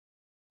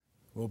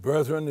Well,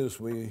 brethren, as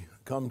we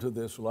come to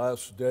this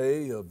last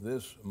day of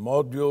this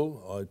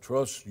module, I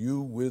trust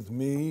you with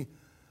me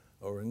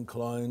are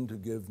inclined to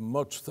give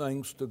much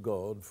thanks to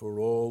God for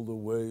all the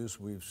ways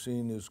we've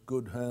seen His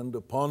good hand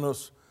upon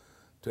us,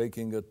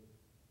 taking a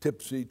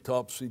tipsy,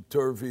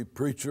 topsy-turvy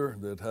preacher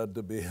that had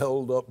to be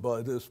held up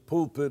by this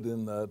pulpit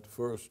in that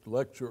first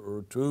lecture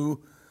or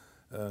two,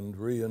 and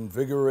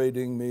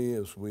reinvigorating me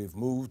as we've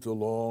moved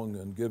along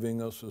and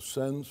giving us a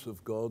sense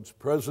of God's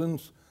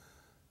presence.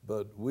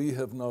 But we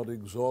have not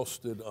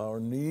exhausted our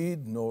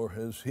need, nor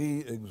has He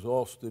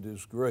exhausted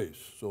His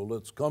grace. So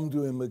let's come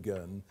to Him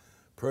again,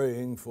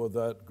 praying for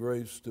that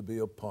grace to be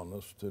upon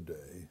us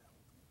today.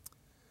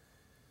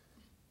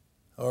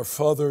 Our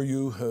Father,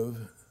 you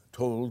have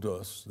told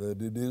us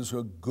that it is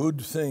a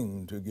good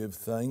thing to give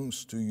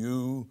thanks to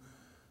you,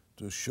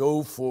 to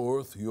show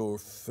forth your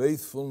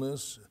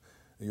faithfulness,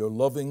 your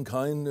loving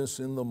kindness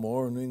in the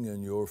morning,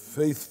 and your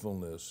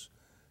faithfulness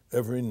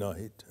every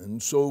night.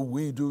 And so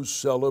we do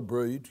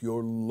celebrate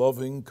your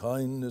loving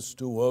kindness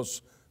to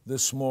us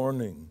this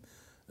morning.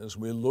 As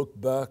we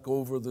look back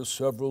over the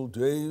several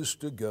days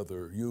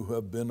together, you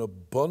have been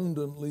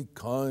abundantly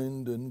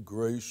kind and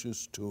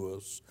gracious to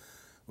us.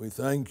 We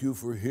thank you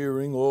for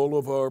hearing all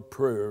of our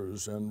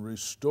prayers and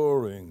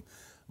restoring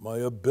my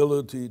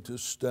ability to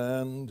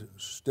stand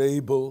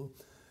stable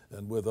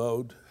and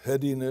without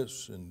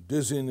headiness and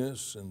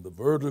dizziness and the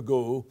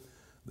vertigo,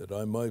 that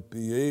I might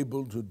be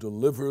able to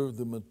deliver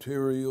the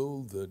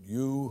material that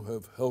you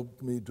have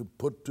helped me to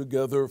put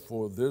together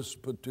for this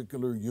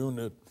particular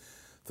unit.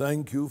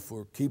 Thank you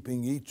for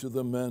keeping each of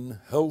the men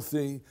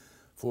healthy,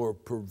 for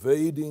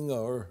pervading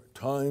our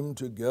time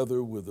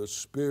together with a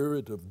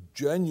spirit of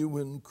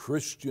genuine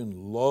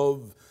Christian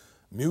love,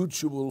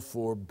 mutual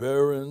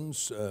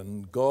forbearance,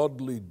 and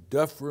godly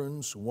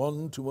deference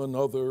one to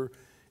another,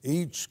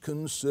 each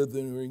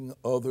considering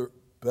other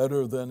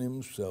better than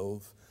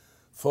himself.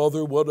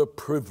 Father, what a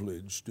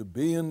privilege to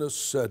be in a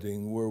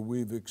setting where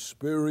we've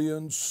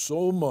experienced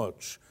so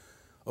much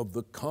of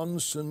the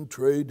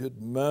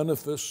concentrated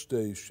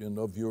manifestation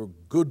of your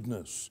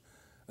goodness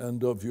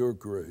and of your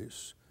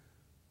grace.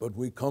 But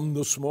we come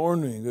this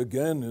morning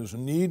again as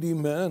needy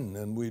men,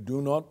 and we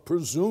do not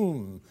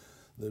presume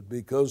that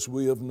because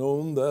we have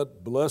known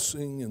that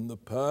blessing in the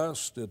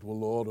past, it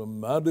will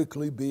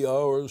automatically be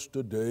ours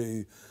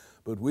today.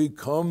 But we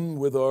come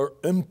with our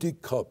empty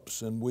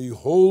cups and we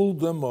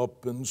hold them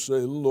up and say,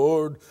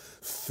 Lord,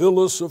 fill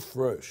us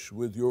afresh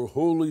with your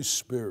Holy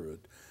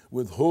Spirit,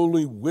 with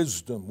holy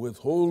wisdom, with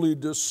holy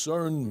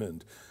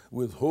discernment,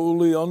 with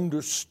holy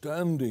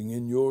understanding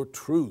in your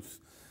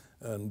truth,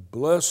 and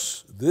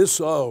bless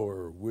this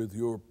hour with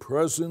your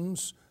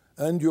presence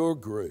and your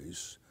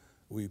grace.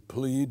 We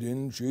plead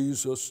in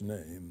Jesus'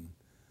 name.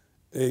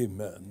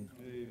 Amen.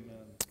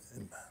 Amen.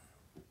 Amen.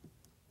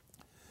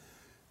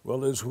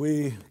 Well, as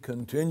we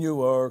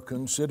continue our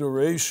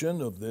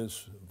consideration of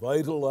this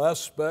vital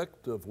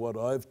aspect of what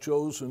I've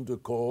chosen to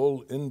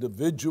call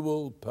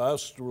individual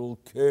pastoral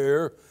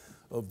care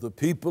of the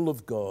people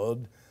of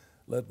God,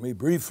 let me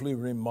briefly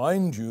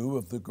remind you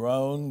of the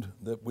ground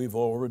that we've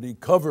already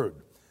covered.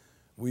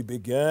 We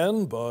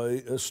began by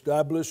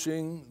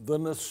establishing the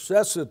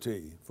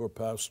necessity for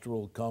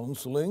pastoral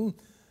counseling.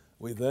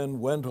 We then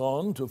went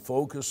on to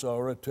focus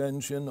our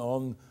attention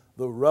on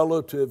the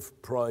relative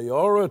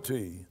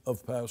priority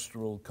of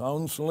pastoral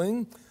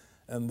counseling,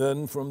 and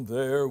then from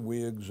there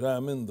we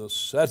examined the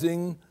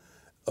setting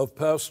of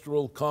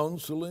pastoral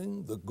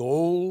counseling, the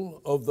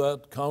goal of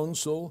that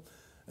counsel,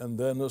 and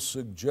then a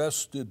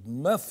suggested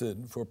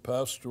method for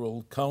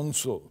pastoral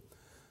counsel.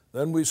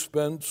 Then we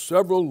spent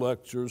several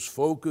lectures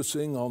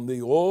focusing on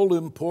the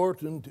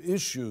all-important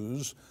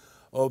issues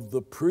of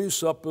the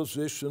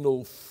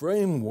presuppositional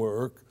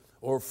framework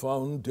or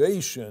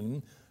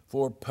foundation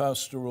for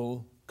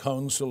pastoral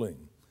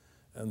counseling.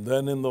 And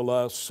then in the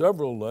last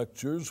several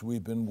lectures,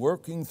 we've been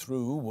working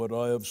through what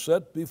I have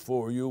set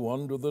before you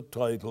under the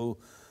title,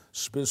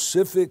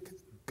 Specific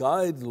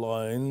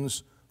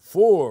Guidelines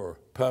for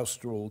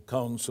Pastoral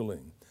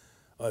Counseling.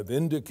 I've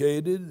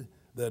indicated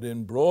that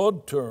in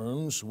broad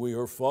terms, we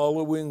are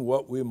following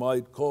what we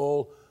might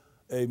call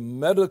a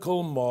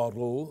medical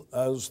model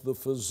as the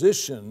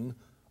physician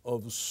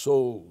of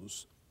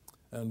souls.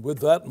 And with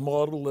that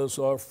model as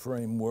our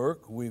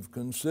framework, we've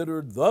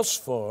considered thus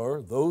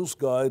far those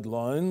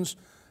guidelines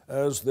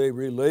as they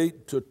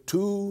relate to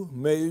two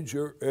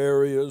major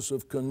areas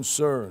of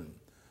concern.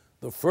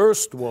 The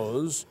first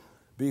was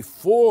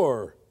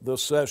before the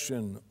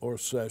session or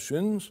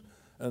sessions,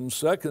 and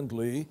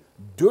secondly,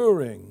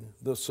 during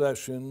the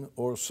session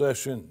or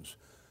sessions.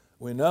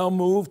 We now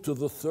move to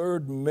the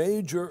third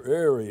major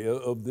area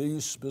of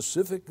these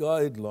specific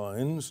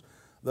guidelines,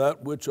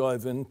 that which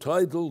I've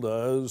entitled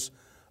as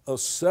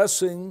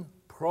assessing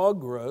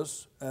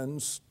progress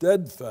and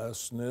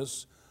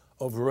steadfastness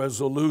of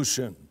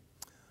resolution.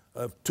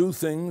 I have two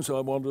things I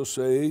want to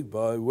say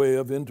by way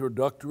of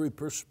introductory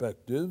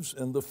perspectives,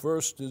 and the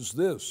first is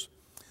this.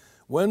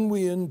 When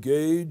we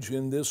engage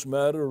in this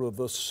matter of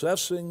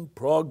assessing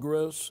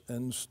progress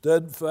and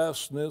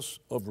steadfastness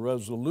of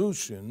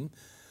resolution,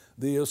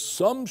 the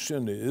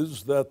assumption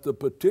is that the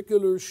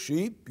particular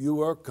sheep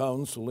you are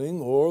counseling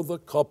or the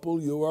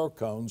couple you are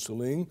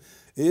counseling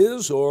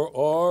is or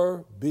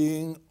are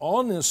being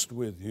honest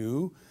with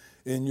you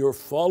in your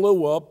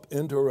follow-up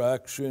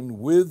interaction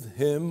with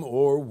him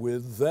or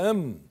with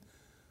them.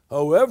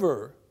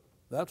 However,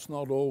 that's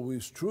not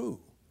always true.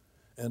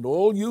 And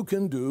all you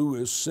can do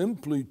is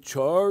simply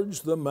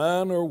charge the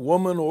man or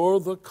woman or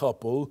the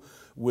couple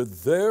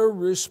with their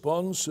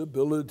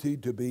responsibility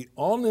to be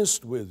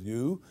honest with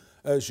you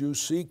as you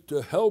seek to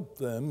help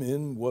them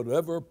in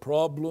whatever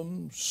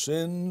problems,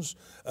 sins,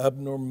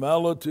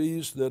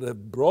 abnormalities that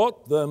have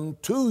brought them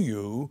to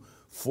you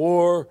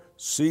for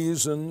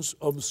seasons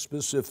of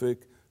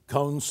specific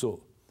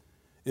counsel.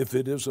 If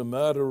it is a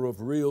matter of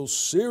real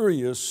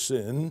serious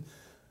sin,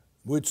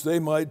 which they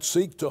might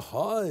seek to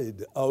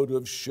hide out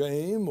of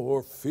shame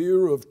or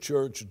fear of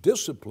church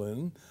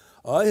discipline,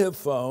 I have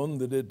found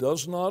that it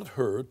does not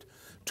hurt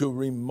to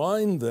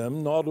remind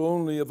them not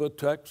only of a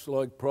text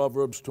like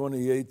Proverbs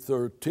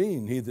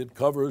 28:13, he that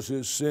covers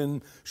his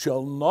sin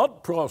shall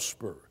not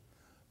prosper,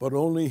 but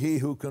only he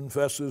who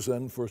confesses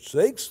and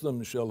forsakes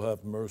them shall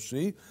have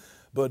mercy,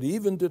 but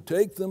even to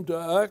take them to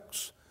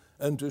Acts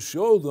and to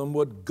show them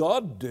what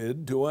God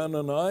did to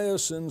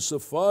Ananias and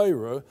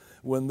Sapphira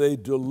when they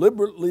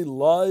deliberately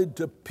lied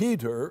to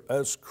Peter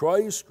as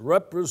Christ's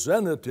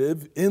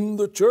representative in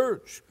the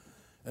church,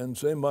 and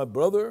say, my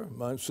brother,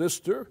 my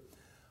sister,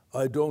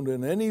 I don't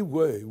in any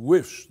way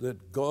wish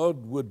that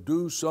God would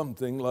do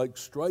something like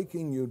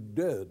striking you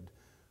dead,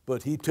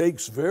 but he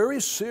takes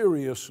very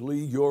seriously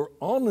your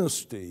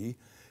honesty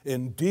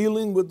in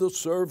dealing with the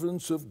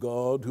servants of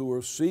God who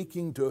are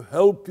seeking to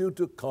help you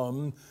to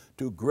come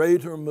to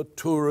greater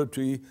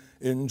maturity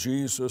in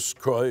Jesus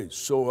Christ.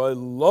 So I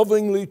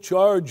lovingly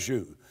charge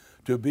you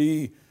to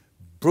be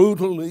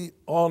brutally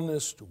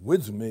honest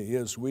with me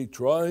as we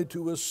try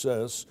to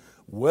assess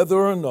whether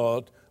or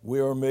not we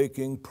are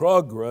making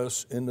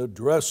progress in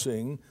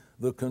addressing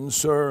the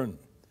concern.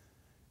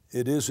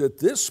 It is at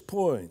this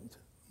point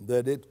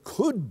that it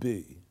could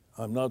be,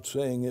 I'm not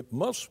saying it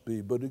must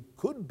be, but it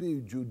could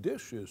be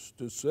judicious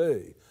to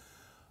say,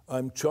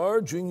 I'm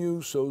charging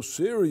you so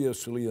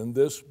seriously in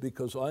this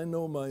because I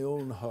know my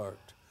own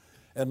heart.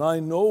 And I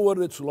know what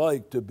it's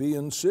like to be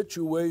in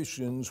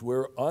situations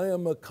where I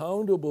am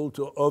accountable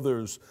to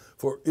others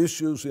for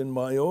issues in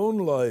my own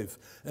life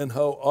and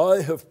how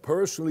I have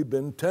personally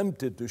been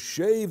tempted to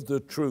shave the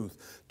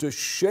truth, to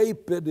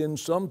shape it in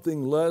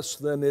something less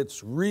than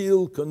its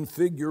real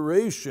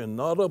configuration,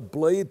 not a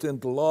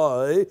blatant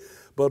lie,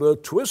 but a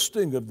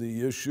twisting of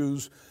the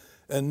issues.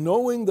 And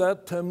knowing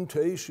that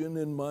temptation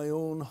in my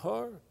own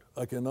heart,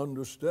 I can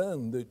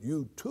understand that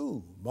you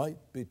too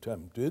might be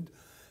tempted.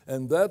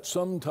 And that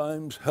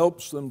sometimes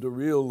helps them to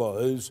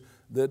realize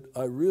that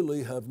I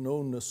really have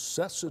no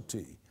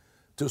necessity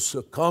to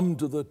succumb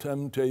to the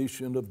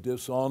temptation of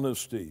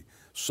dishonesty.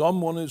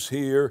 Someone is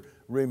here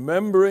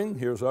remembering,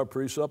 here's our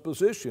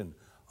presupposition,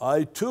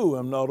 I too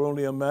am not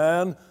only a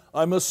man,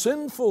 I'm a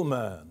sinful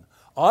man.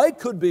 I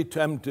could be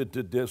tempted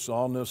to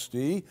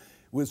dishonesty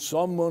with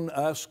someone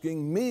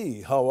asking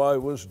me how I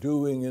was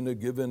doing in a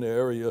given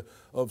area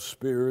of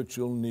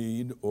spiritual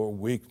need or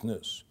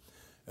weakness.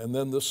 And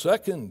then the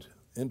second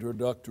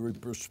introductory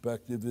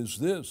perspective is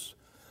this.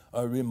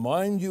 I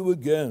remind you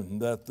again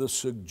that the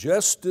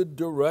suggested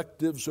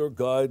directives or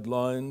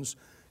guidelines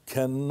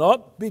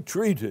cannot be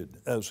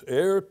treated as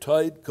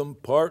airtight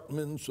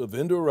compartments of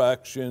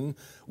interaction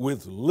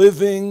with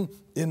living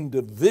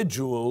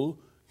individual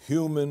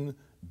human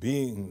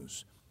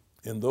beings.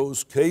 In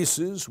those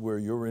cases where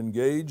you're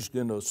engaged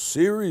in a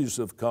series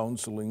of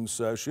counseling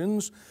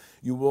sessions,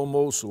 you will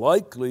most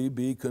likely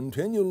be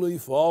continually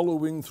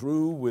following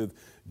through with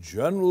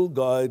general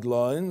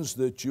guidelines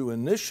that you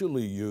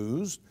initially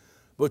used,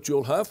 but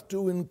you'll have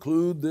to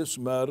include this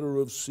matter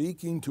of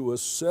seeking to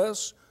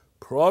assess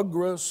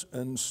progress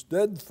and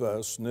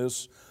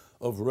steadfastness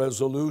of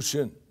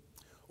resolution.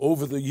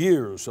 Over the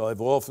years,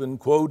 I've often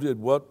quoted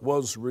what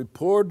was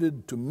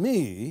reported to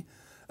me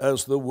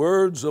as the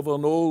words of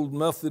an old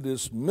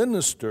Methodist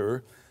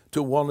minister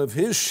to one of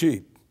his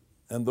sheep.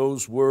 And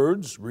those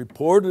words,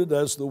 reported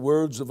as the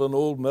words of an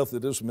old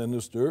Methodist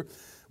minister,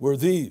 were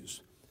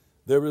these: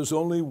 there is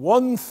only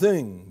one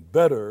thing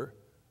better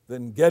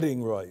than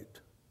getting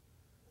right,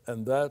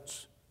 and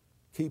that's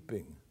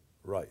keeping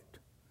right.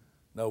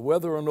 Now,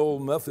 whether an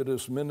old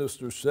Methodist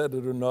minister said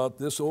it or not,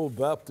 this old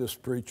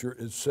Baptist preacher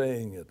is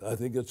saying it. I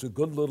think it's a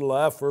good little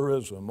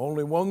aphorism.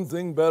 Only one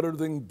thing better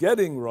than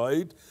getting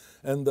right,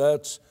 and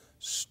that's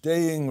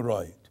staying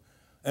right.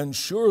 And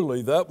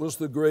surely that was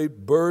the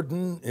great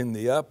burden in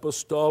the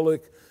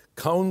apostolic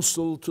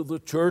counsel to the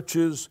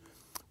churches.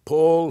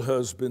 Paul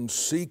has been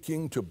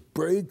seeking to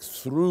break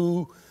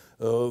through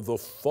the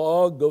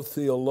fog of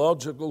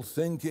theological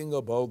thinking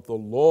about the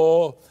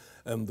law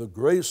and the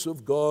grace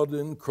of God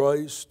in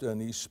Christ,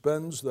 and he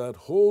spends that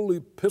whole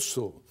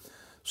epistle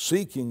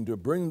seeking to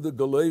bring the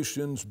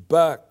Galatians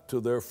back to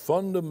their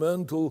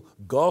fundamental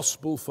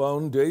gospel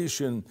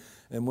foundation.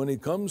 And when he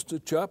comes to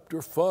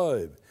chapter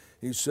 5,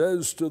 he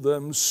says to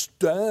them,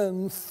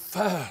 stand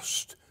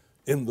fast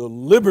in the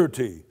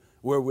liberty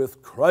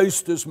wherewith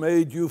Christ has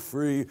made you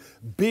free.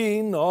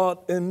 Be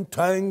not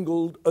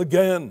entangled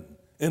again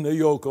in a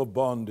yoke of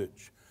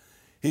bondage.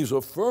 He's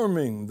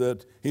affirming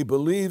that he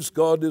believes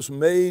God has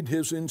made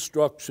his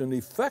instruction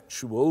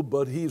effectual,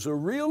 but he's a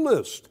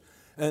realist,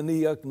 and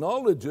he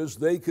acknowledges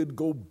they could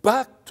go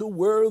back to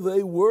where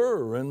they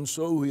were, and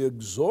so he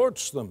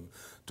exhorts them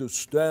to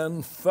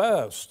stand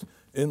fast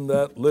in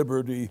that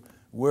liberty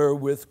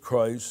wherewith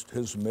Christ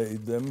has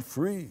made them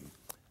free.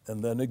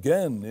 And then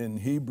again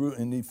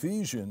in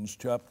Ephesians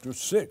chapter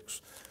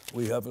 6,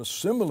 we have a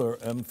similar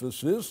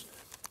emphasis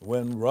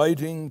when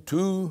writing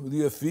to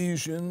the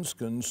Ephesians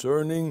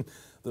concerning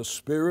the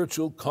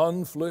spiritual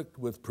conflict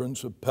with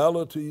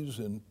principalities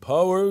and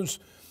powers.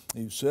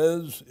 He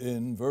says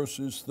in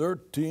verses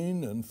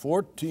 13 and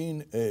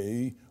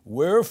 14a,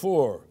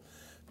 wherefore,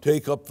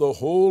 take up the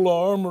whole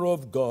armor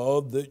of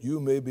God, that you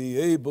may be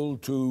able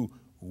to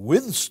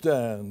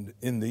withstand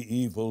in the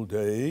evil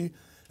day,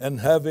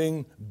 and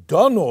having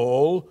done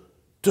all,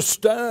 to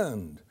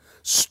stand.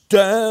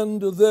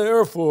 Stand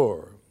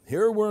therefore.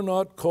 Here we're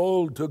not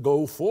called to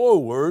go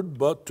forward,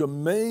 but to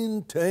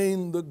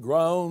maintain the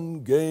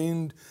ground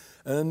gained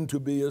and to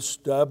be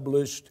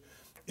established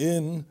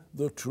in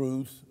the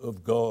truth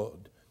of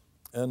God.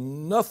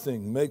 And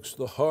nothing makes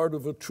the heart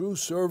of a true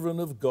servant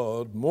of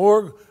God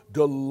more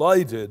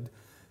delighted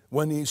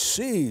when he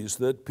sees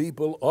that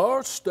people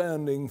are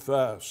standing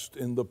fast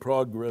in the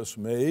progress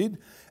made,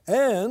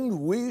 and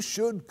we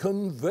should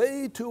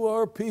convey to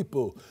our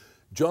people,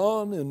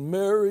 John and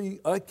Mary,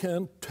 I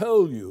can't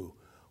tell you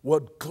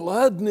what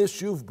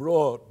gladness you've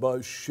brought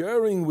by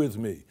sharing with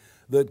me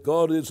that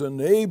God is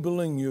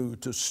enabling you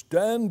to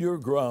stand your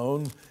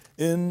ground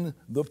in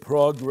the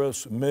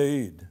progress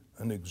made.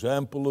 An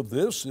example of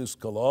this is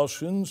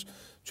Colossians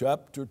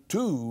chapter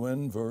 2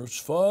 and verse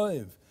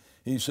 5.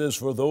 He says,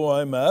 for though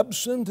I'm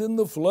absent in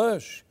the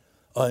flesh,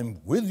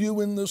 I'm with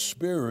you in the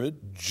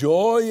Spirit,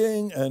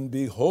 joying and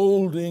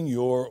beholding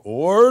your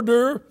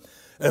order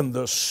and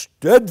the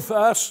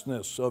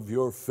steadfastness of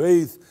your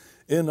faith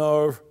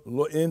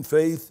in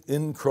faith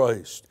in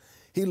Christ.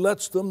 He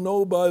lets them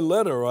know by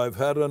letter, I've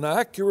had an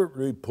accurate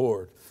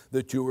report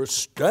that you are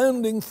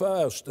standing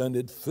fast, and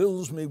it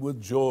fills me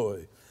with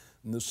joy.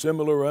 And the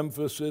similar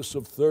emphasis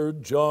of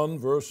 3 John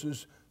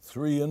verses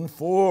 3 and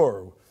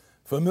 4,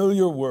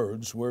 familiar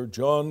words where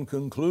John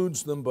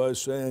concludes them by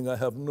saying, I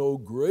have no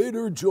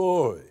greater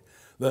joy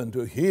than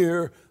to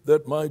hear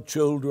that my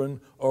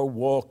children are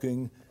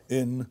walking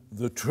in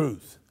the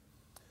truth.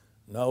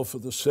 Now, for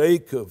the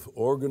sake of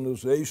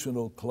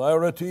organizational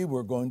clarity,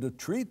 we're going to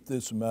treat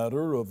this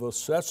matter of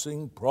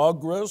assessing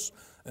progress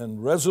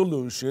and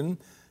resolution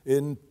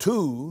in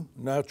two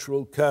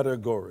natural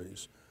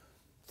categories.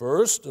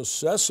 First,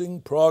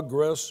 assessing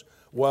progress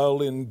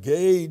while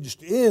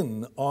engaged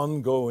in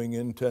ongoing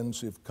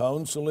intensive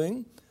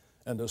counseling,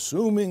 and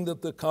assuming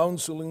that the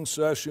counseling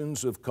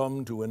sessions have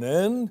come to an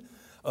end,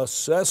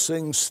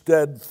 assessing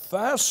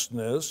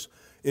steadfastness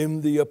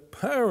in the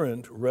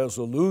apparent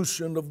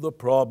resolution of the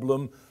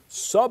problem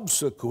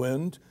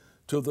subsequent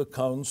to the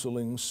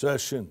counseling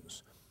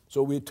sessions.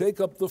 So we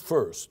take up the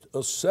first,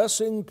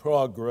 assessing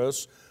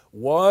progress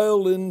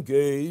while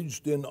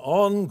engaged in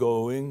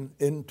ongoing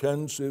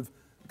intensive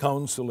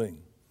counseling.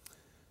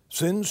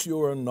 Since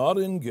you are not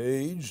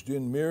engaged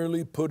in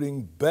merely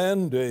putting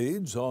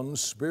Band-Aids on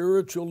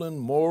spiritual and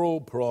moral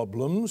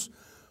problems,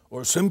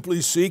 or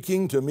simply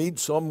seeking to meet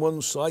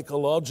someone's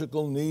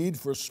psychological need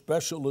for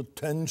special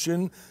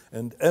attention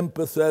and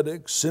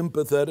empathetic,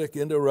 sympathetic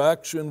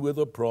interaction with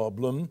a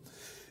problem,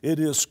 it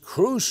is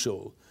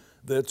crucial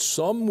that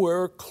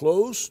somewhere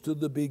close to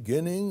the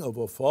beginning of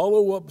a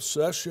follow-up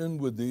session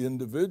with the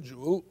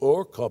individual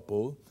or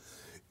couple,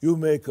 you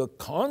make a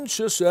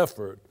conscious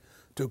effort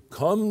to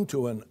come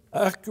to an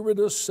accurate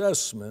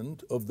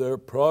assessment of their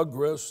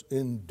progress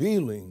in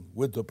dealing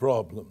with the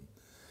problem.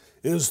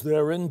 Is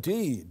there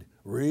indeed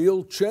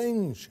real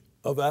change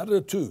of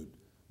attitude,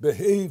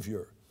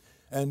 behavior,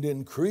 and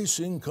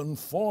increasing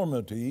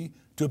conformity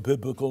to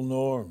biblical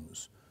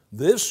norms?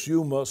 This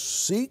you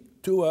must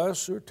seek to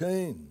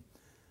ascertain,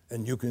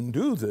 and you can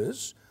do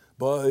this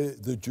by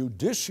the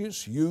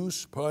judicious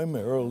use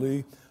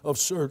primarily of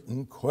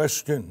certain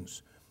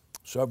questions.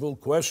 Several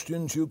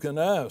questions you can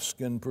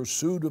ask in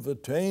pursuit of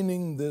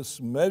attaining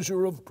this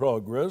measure of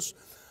progress.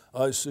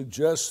 I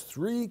suggest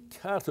 3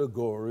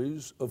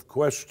 categories of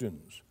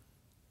questions.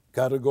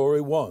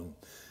 Category 1,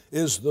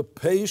 is the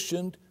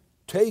patient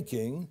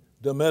taking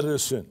the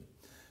medicine?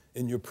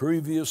 In your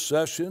previous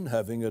session,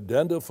 having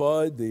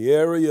identified the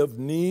area of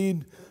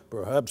need,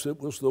 perhaps it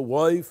was the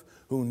wife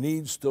who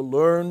needs to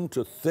learn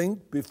to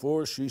think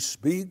before she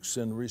speaks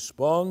in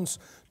response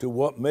to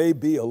what may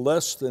be a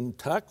less than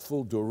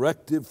tactful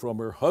directive from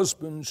her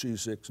husband.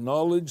 She's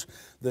acknowledged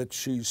that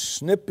she's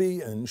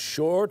snippy and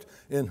short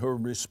in her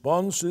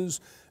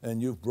responses,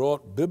 and you've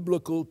brought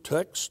biblical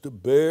text to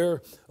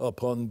bear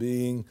upon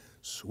being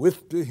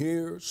swift to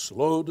hear,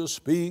 slow to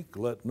speak,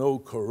 let no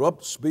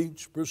corrupt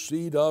speech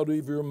proceed out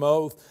of your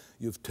mouth.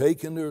 You've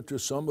taken her to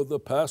some of the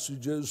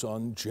passages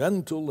on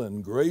gentle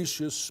and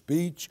gracious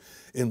speech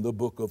in the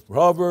book of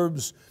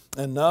Proverbs,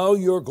 and now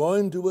you're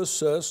going to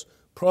assess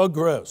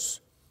progress.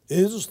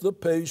 Is the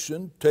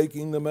patient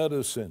taking the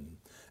medicine?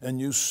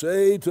 And you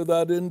say to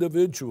that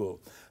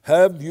individual,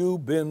 have you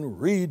been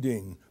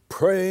reading,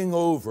 praying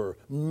over,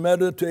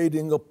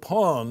 meditating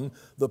upon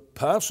the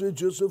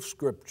passages of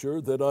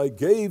Scripture that I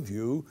gave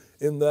you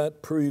in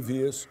that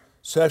previous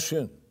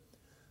session?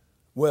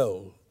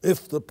 Well,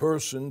 if the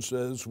person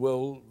says,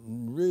 well,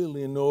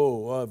 really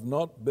no, I've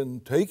not been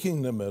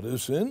taking the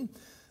medicine,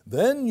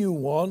 then you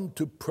want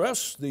to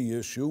press the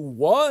issue,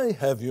 why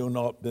have you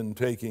not been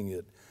taking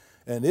it?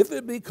 And if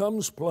it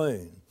becomes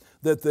plain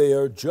that they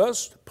are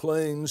just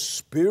plain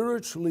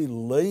spiritually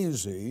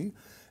lazy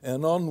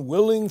and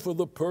unwilling for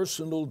the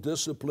personal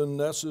discipline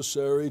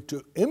necessary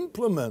to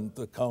implement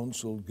the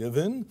counsel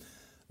given,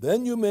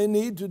 then you may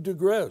need to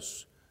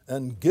digress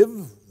and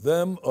give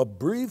them a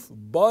brief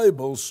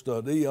Bible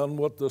study on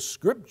what the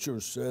Scripture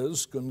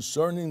says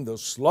concerning the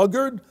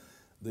sluggard,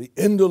 the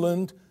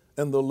indolent,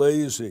 and the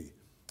lazy.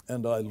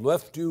 And I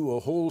left you a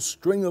whole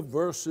string of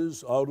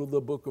verses out of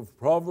the book of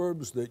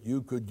Proverbs that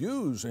you could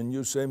use. And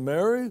you say,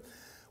 Mary,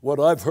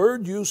 what I've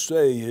heard you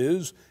say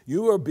is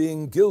you are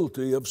being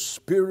guilty of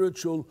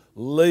spiritual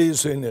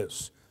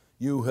laziness.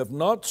 You have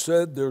not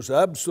said there's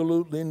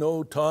absolutely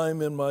no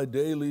time in my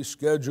daily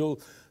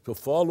schedule to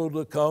follow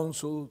the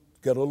counsel,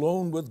 get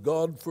alone with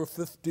God for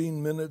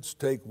 15 minutes,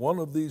 take one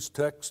of these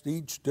texts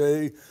each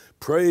day,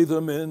 pray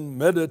them in,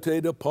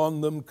 meditate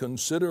upon them,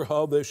 consider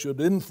how they should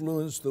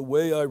influence the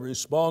way I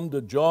respond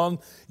to John.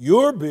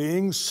 You're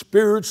being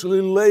spiritually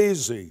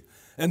lazy.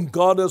 And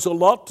God has a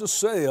lot to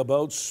say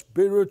about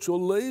spiritual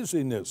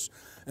laziness.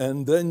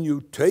 And then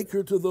you take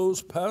her to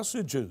those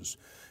passages.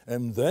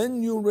 And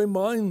then you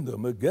remind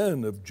them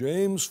again of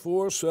James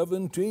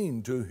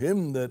 4:17, to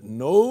him that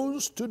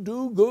knows to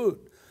do good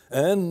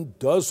and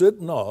does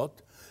it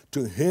not,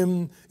 to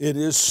him it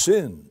is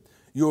sin.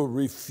 Your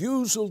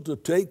refusal to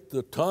take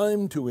the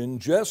time to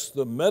ingest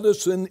the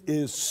medicine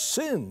is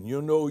sin.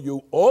 You know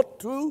you ought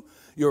to.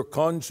 Your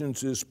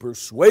conscience is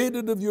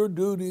persuaded of your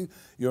duty.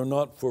 You're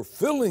not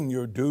fulfilling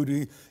your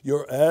duty.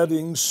 You're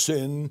adding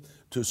sin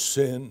to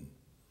sin.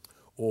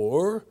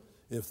 Or,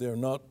 if they're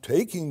not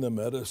taking the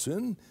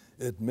medicine,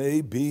 it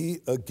may be,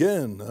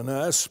 again, an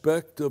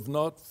aspect of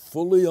not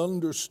fully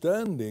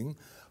understanding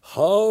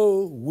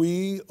how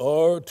we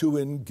are to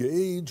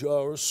engage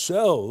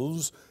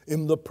ourselves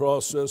in the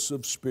process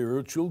of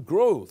spiritual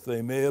growth.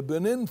 They may have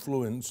been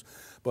influenced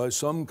by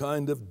some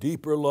kind of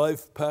deeper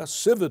life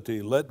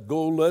passivity, let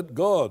go, let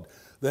God.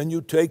 Then you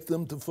take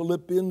them to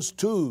Philippians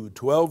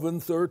 2:12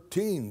 and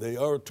 13. They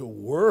are to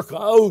work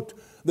out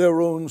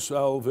their own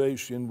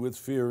salvation with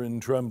fear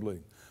and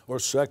trembling. Or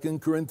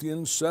 2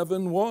 Corinthians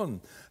 7:1,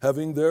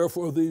 having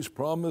therefore these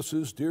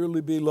promises,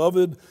 dearly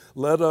beloved,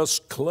 let us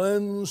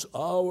cleanse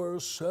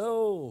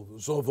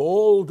ourselves of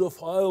all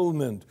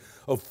defilement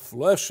of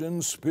flesh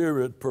and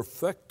spirit,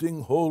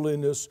 perfecting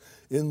holiness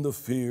in the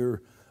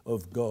fear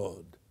of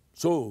God.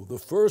 So the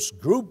first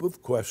group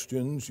of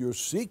questions you're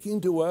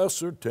seeking to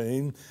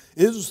ascertain,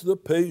 is the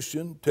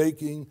patient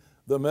taking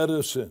the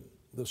medicine?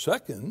 The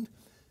second,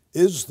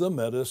 is the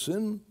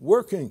medicine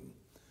working?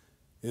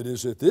 It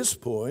is at this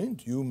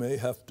point you may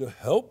have to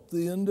help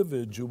the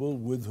individual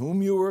with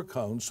whom you are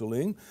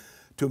counseling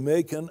to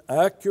make an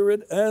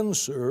accurate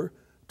answer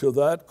to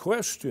that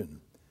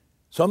question.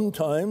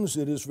 Sometimes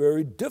it is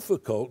very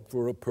difficult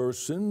for a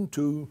person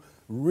to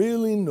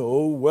really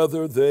know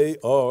whether they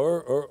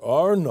are or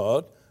are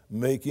not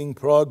making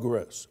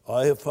progress.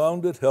 I have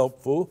found it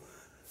helpful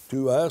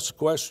to ask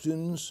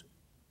questions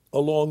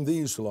along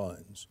these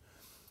lines.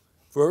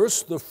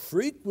 First, the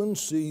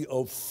frequency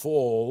of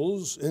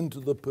falls into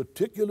the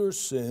particular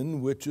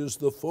sin which is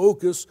the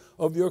focus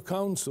of your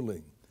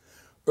counseling.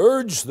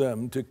 Urge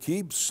them to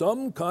keep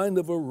some kind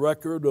of a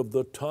record of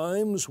the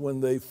times when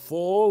they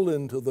fall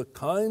into the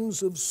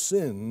kinds of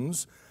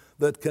sins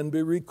that can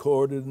be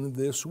recorded in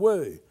this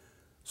way.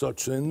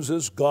 Such sins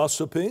as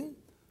gossiping,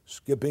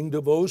 skipping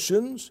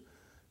devotions,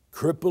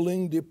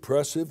 crippling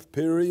depressive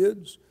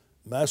periods,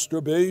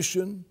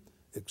 masturbation,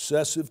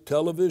 excessive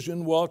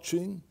television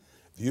watching,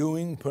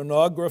 viewing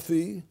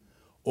pornography,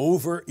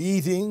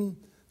 overeating,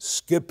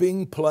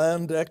 skipping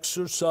planned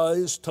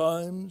exercise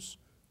times,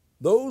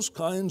 those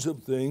kinds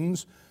of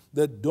things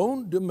that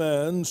don't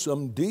demand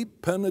some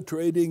deep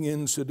penetrating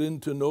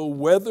incident to know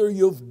whether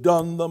you've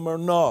done them or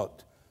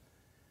not.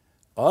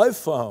 I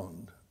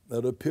found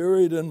at a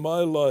period in my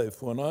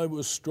life when I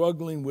was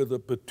struggling with a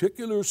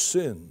particular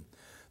sin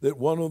that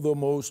one of the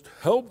most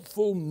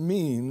helpful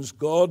means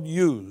God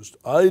used,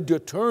 I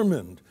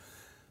determined,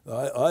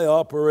 I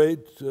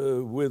operate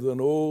with an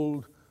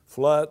old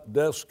flat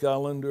desk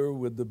calendar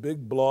with the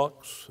big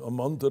blocks a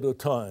month at a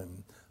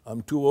time.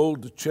 I'm too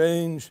old to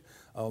change.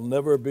 I'll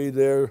never be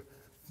there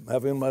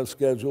having my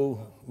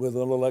schedule with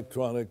an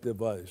electronic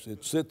device.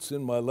 It sits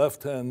in my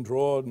left-hand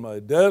drawer in my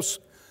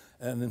desk,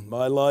 and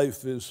my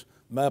life is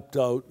mapped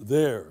out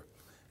there.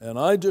 And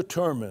I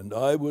determined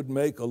I would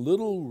make a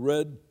little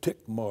red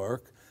tick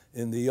mark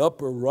in the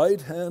upper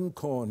right-hand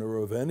corner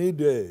of any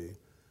day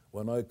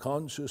when I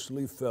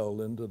consciously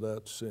fell into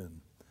that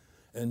sin.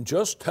 And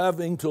just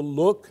having to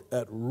look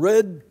at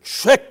red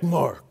check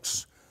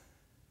marks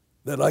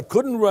that I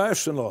couldn't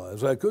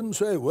rationalize. I couldn't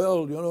say,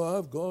 well,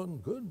 I've gone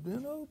good,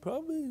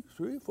 probably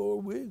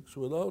 3-4 weeks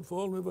without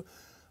falling.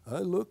 I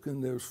look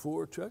and there's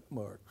 4 check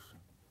marks.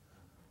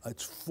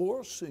 It's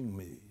forcing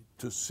me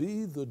to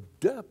see the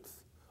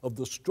depth of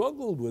the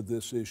struggle with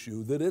this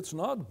issue, that it's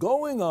not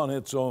going on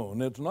its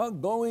own, it's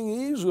not going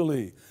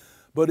easily.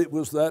 But it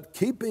was that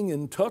keeping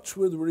in touch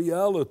with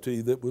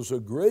reality that was a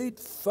great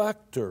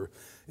factor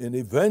in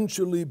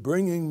eventually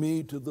bringing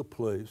me to the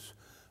place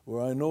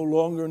where I no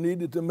longer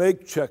needed to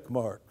make check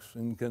marks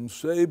and can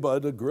say, by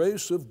the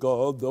grace of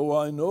God, though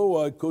I know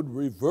I could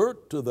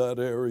revert to that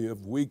area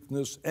of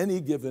weakness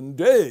any given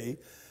day,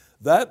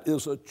 that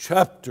is a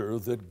chapter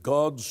that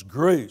God's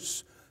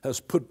grace has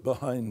put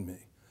behind me.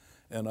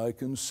 And I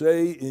can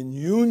say, in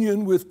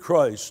union with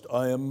Christ,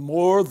 I am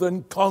more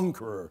than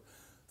conqueror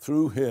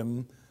through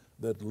him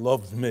that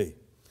loved me.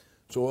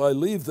 So I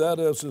leave that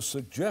as a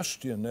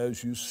suggestion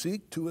as you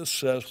seek to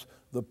assess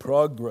the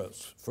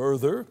progress.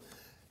 Further,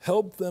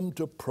 help them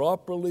to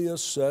properly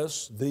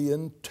assess the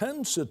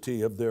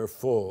intensity of their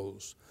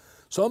falls.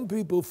 Some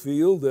people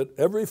feel that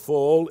every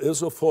fall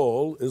is a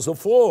fall is a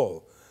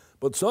fall,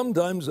 but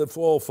sometimes they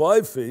fall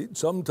 5 feet,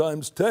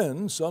 sometimes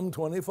 10, some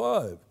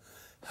 25.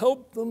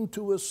 Help them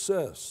to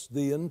assess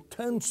the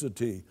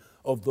intensity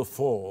of the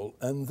fall,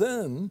 and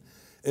then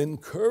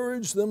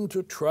encourage them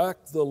to track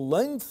the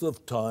length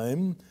of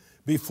time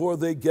before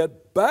they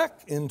get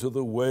back into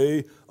the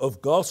way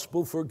of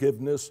gospel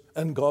forgiveness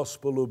and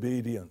gospel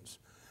obedience.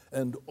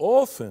 And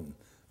often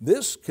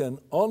this can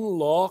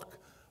unlock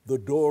the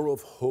door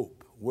of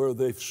hope, where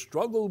they've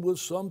struggled with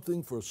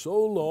something for so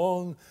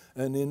long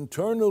and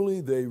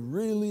internally they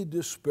really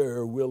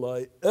despair, will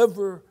I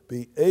ever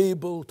be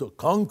able to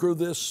conquer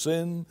this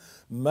sin,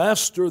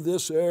 master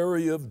this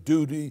area of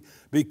duty,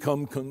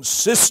 become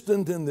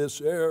consistent in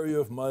this area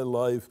of my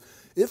life?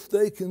 If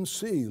they can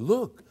see,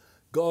 look,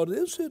 God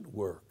is at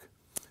work.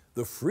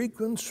 The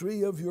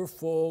frequency of your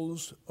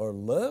falls are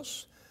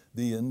less,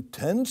 the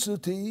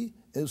intensity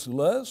is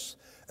less,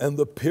 and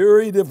the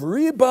period of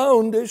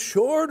rebound is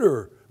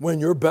shorter when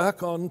you're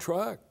back on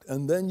track.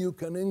 And then you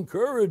can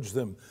encourage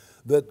them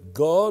that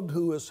God,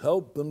 who has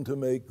helped them to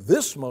make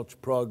this much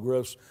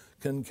progress,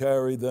 can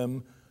carry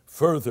them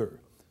further.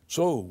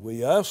 So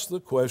we ask the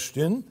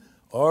question,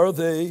 are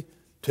they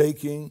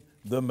taking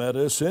the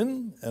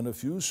medicine? And a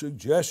few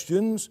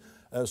suggestions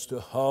as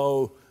to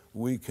how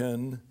we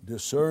can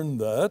discern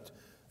that.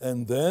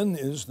 And then,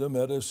 is the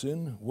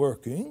medicine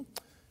working?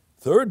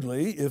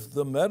 Thirdly, if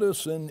the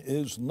medicine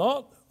is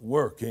not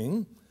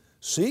working,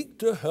 seek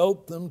to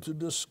help them to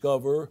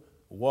discover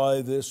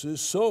why this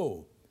is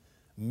so.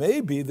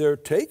 Maybe they're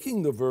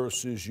taking the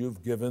verses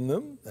you've given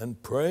them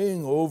and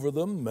praying over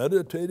them,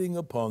 meditating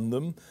upon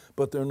them,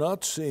 but they're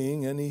not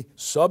seeing any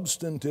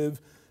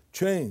substantive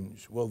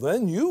change. Well,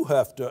 then you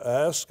have to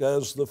ask,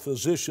 as the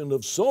physician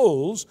of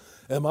souls,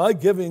 am I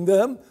giving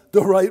them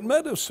the right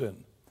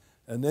medicine?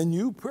 And then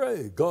you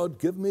pray, God,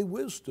 give me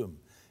wisdom.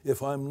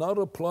 If I'm not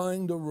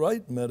applying the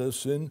right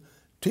medicine,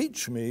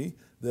 teach me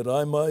that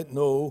I might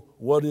know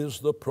what is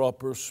the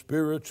proper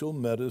spiritual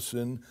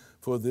medicine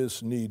for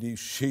this needy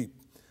sheep.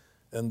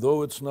 And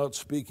though it's not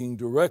speaking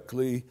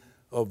directly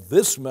of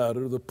this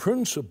matter, the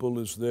principle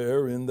is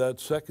there in that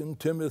 2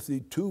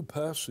 Timothy 2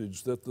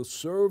 passage, that the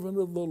servant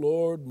of the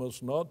Lord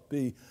must not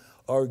be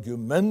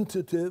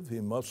argumentative,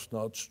 he must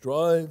not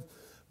strive,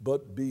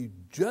 but be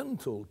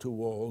gentle to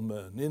all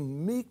men,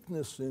 in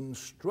meekness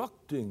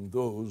instructing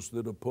those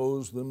that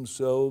oppose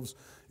themselves,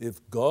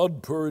 if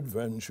God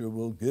peradventure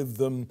will give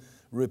them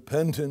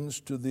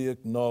repentance to the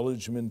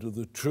acknowledgement of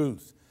the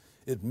truth.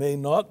 It may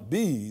not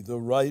be the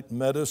right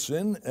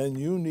medicine, and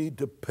you need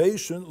to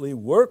patiently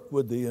work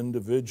with the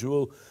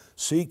individual,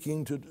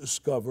 seeking to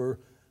discover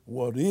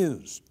what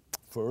is.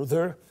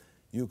 Further,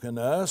 you can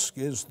ask,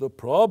 is the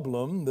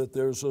problem that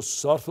there's a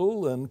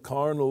subtle and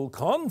carnal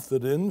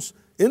confidence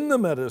in the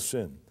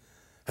medicine?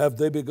 Have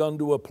they begun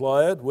to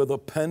apply it with a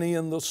penny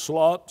in the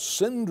slot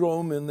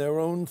syndrome in their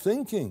own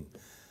thinking?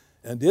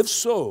 And if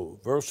so,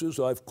 verses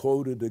I've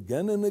quoted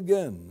again and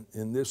again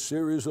in this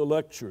series of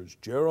lectures,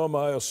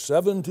 Jeremiah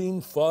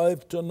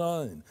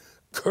 17:5-9,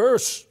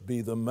 cursed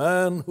be the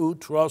man who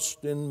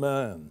trusts in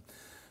man.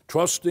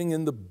 Trusting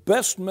in the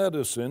best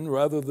medicine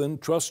rather than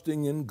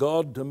trusting in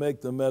God to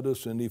make the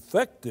medicine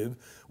effective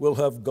will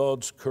have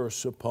God's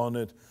curse upon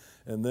it.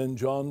 And then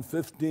John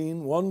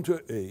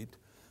 15:1-8,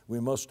 we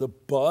must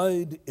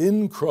abide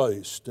in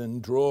Christ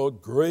and draw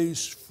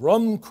grace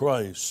from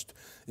Christ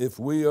if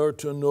we are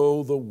to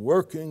know the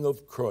working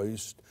of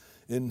Christ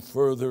in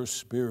further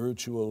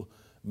spiritual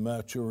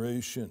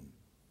maturation.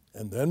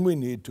 And then we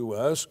need to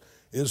ask,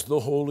 is the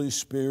Holy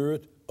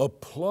Spirit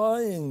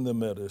applying the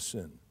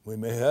medicine? We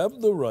may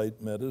have the right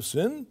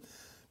medicine.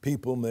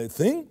 People may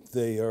think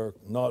they are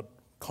not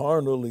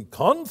carnally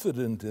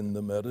confident in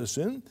the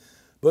medicine,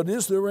 But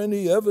is there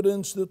any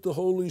evidence that the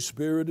Holy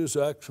Spirit is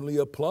actually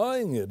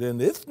applying it?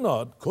 And if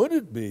not, could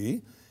it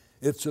be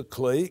it's a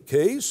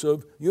case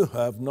of you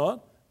have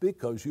not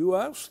because you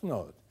ask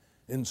not?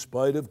 In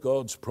spite of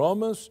God's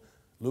promise,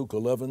 Luke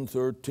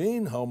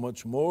 11:13, how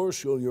much more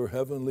shall your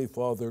heavenly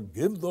Father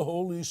give the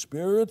Holy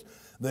Spirit?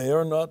 They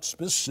are not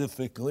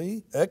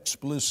specifically,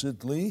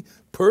 explicitly,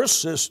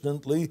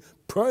 persistently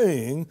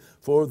praying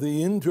for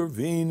the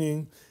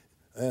intervening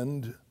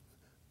and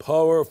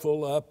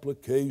powerful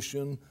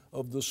application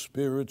of the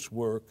Spirit's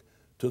work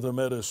to the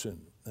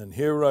medicine. And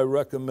here I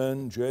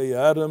recommend J.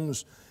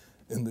 Adams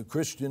in the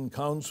Christian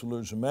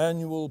Counselor's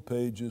Manual,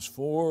 pages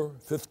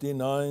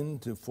 459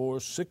 to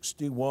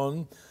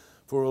 461,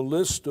 for a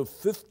list of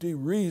 50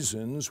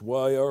 reasons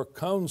why our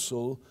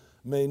counsel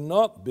may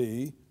not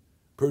be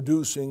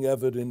producing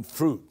evident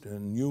fruit.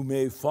 And you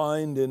may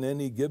find in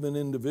any given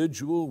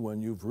individual,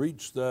 when you've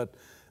reached that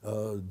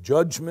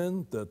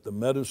judgment that the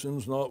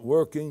medicine's not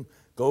working,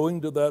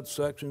 going to that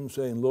section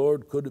saying,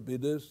 Lord, could it be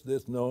this?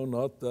 No,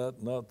 not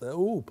that, not that.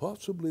 Oh,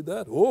 possibly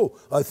that. Oh,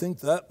 I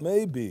think that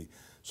may be.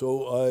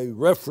 So I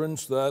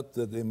reference that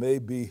they may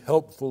be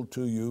helpful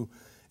to you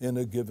in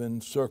a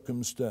given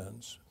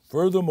circumstance.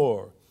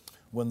 Furthermore,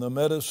 when the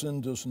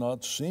medicine does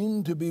not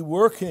seem to be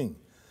working,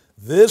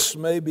 this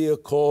may be a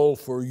call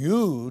for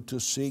you to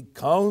seek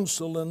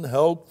counsel and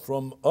help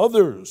from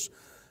others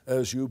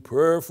as you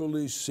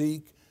prayerfully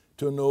seek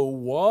to know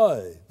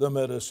why the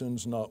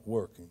medicine's not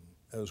working.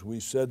 As we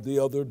said the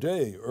other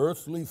day,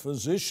 earthly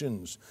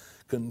physicians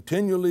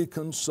continually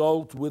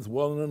consult with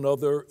one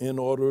another in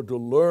order to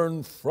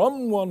learn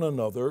from one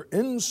another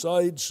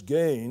insights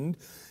gained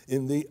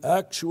in the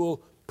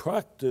actual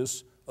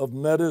practice of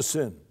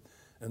medicine.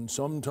 And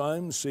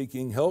sometimes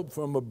seeking help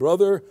from a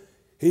brother,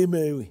 he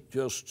may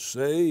just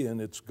say,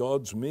 and it's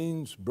God's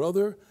means,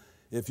 brother,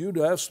 if you'd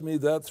asked me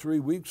that 3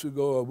 weeks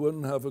ago, I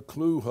wouldn't have a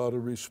clue how to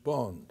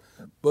respond.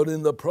 But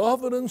in the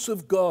providence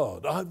of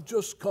God, I've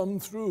just come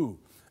through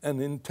an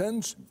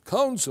intense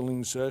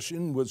counseling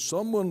session with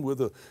someone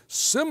with a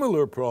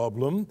similar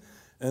problem,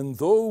 and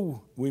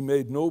though we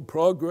made no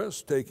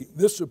progress taking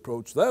this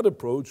approach, that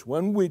approach,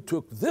 when we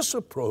took this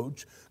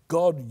approach,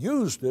 God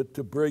used it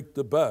to break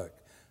the back.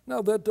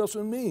 Now, that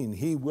doesn't mean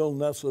He will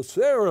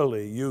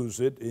necessarily use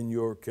it in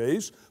your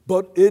case,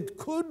 but it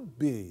could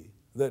be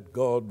that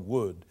God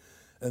would.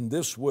 And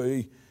this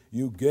way,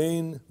 you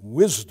gain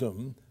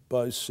wisdom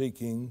by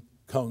seeking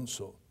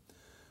counsel.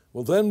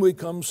 Well, then we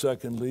come,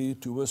 secondly,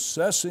 to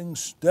assessing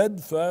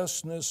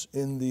steadfastness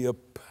in the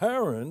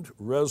apparent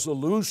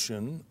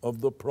resolution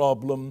of the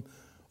problem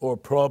or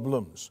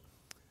problems.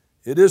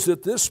 It is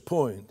at this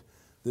point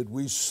that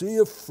we see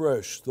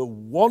afresh the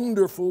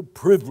wonderful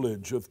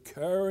privilege of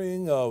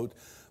carrying out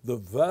the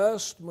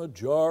vast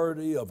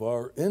majority of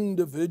our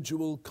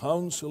individual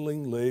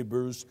counseling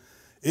labors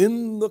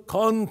in the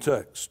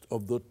context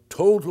of the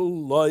total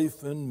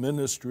life and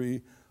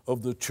ministry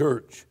of the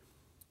church.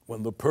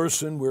 When the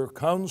person we're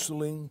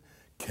counseling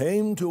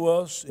came to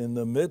us in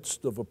the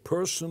midst of a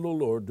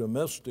personal or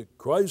domestic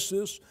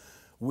crisis,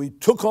 we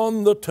took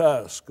on the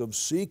task of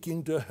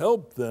seeking to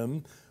help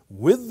them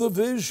with the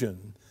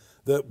vision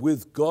that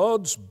with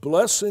God's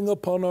blessing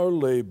upon our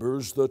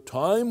labors, the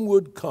time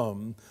would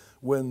come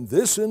when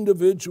this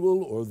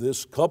individual or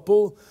this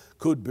couple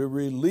could be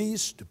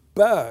released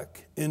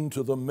back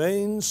into the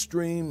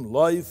mainstream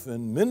life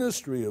and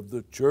ministry of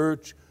the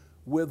church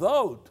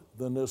without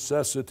the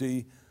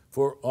necessity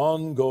for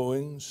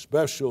ongoing,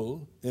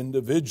 special,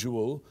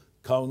 individual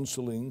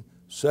counseling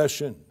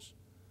sessions.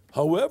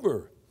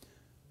 However,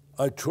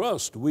 I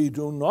trust we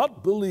do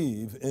not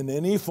believe in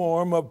any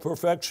form of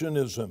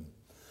perfectionism.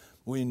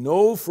 We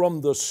know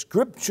from the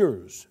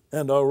Scriptures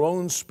and our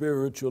own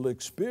spiritual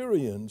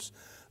experience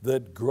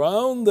that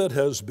ground that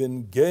has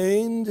been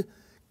gained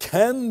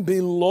can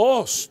be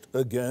lost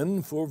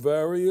again for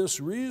various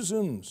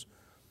reasons.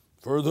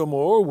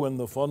 Furthermore, when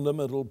the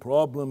fundamental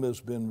problem has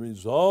been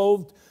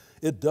resolved,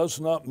 it does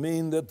not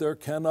mean that there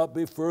cannot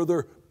be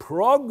further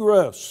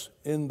progress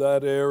in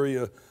that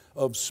area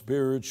of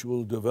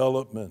spiritual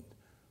development.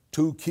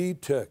 Two key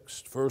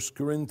texts, 1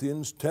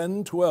 Corinthians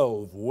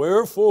 10:12,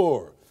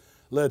 wherefore,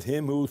 let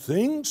him who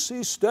thinks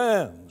he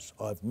stands,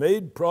 I've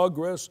made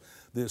progress,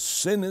 this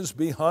sin is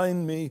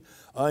behind me,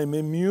 I'm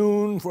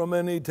immune from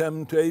any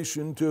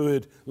temptation to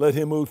it, let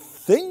him who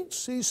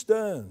thinks he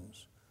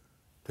stands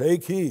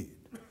take heed,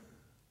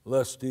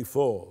 lest he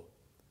fall.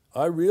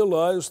 I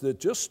realize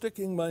that just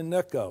sticking my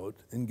neck out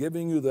and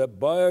giving you that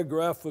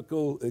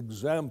biographical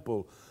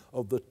example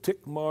of the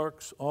tick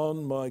marks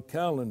on my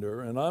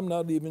calendar, and I'm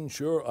not even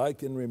sure I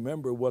can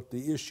remember what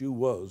the issue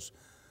was,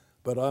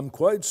 but I'm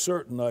quite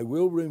certain I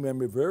will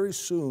remember very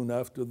soon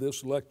after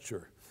this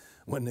lecture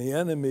when the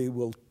enemy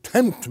will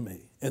tempt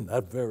me in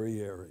that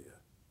very area.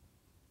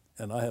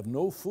 And I have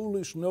no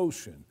foolish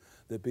notion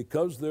that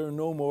because there are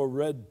no more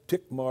red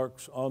tick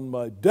marks on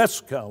my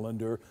desk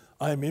calendar,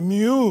 I'm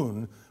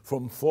immune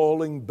from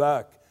falling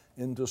back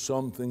into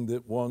something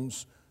that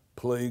once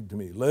plagued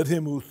me. Let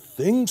him who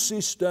thinks he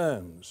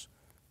stands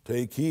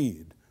take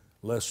heed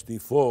lest he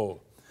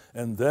fall.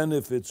 And then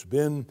if it's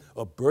been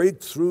a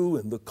breakthrough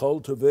in the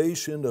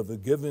cultivation of a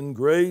given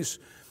grace,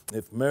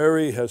 if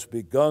Mary has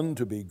begun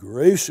to be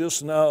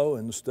gracious now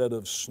instead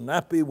of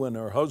snappy when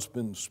her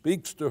husband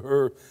speaks to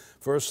her,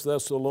 1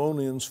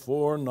 Thessalonians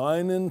 4,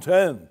 9 and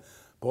 10,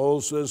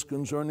 Paul says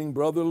concerning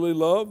brotherly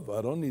love,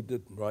 I don't need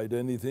to write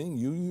anything.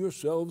 You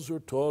yourselves are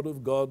taught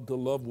of God to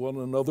love one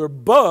another,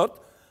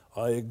 but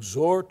I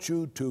exhort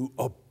you to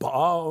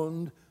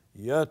abound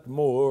yet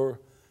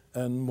more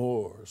and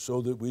more.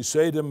 So that we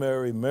say to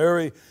Mary,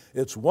 Mary,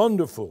 it's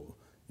wonderful.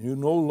 You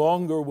no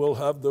longer will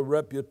have the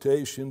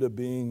reputation of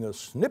being a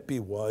snippy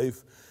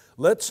wife.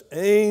 Let's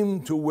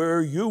aim to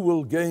where you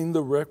will gain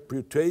the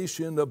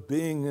reputation of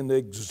being an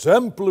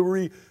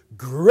exemplary,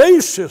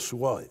 gracious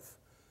wife.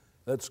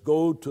 Let's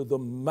go to the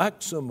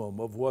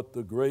maximum of what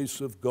the grace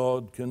of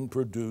God can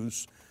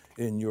produce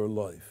in your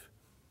life.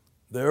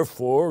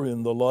 Therefore,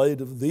 in the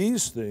light of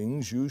these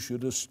things, you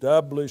should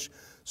establish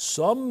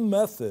some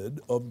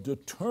method of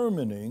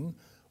determining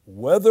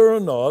whether or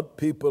not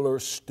people are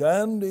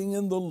standing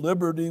in the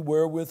liberty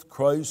wherewith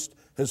Christ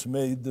has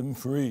made them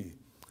free.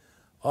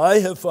 I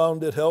have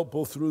found it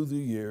helpful through the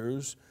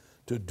years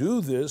to do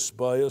this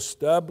by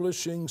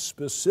establishing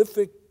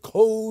specific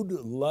code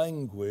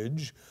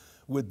language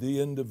with the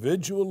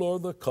individual or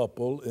the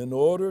couple in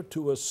order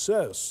to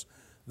assess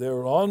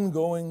their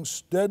ongoing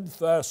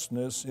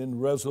steadfastness in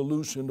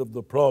resolution of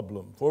the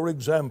problem. For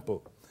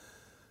example,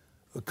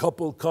 a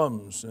couple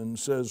comes and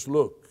says,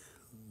 look,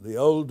 the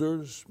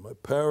elders, my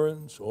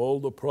parents, all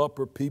the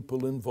proper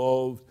people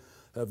involved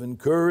have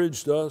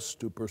encouraged us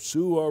to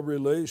pursue our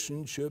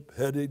relationship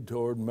headed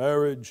toward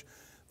marriage.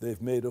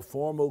 They've made a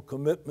formal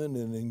commitment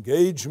and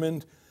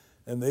engagement,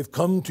 and they've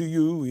come to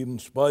you in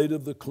spite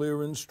of the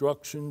clear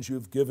instructions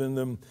you've given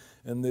them,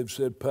 and they've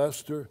said,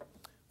 Pastor,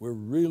 we're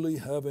really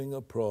having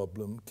a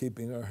problem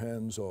keeping our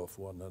hands off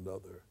one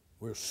another.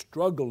 We're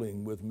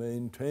struggling with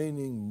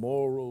maintaining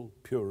moral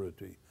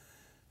purity.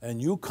 And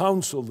you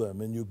counsel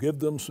them, and you give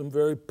them some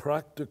very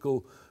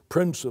practical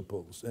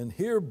principles. And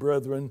here,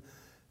 brethren,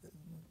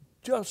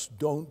 just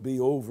don't be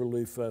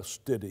overly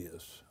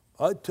fastidious.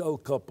 I tell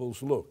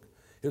couples, look,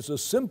 it's a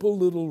simple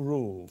little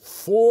rule,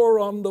 4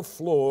 on the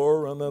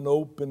floor and an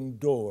open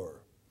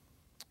door.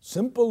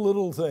 Simple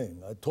little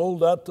thing. I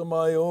told that to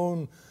my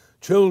own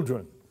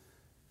children.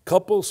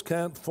 Couples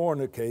can't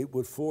fornicate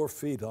with 4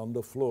 feet on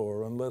the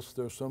floor unless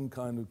they're some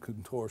kind of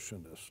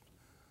contortionist.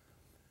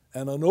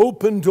 And an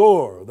open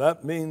door,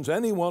 that means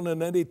anyone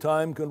at any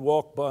time can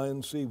walk by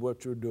and see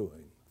what you're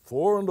doing.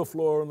 4 on the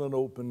floor and an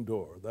open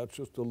door. That's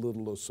just a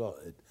little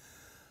aside.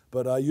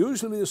 But I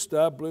usually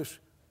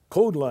establish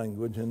code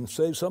language and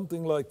say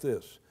something like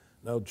this.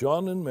 Now,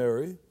 John and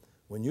Mary,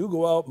 when you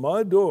go out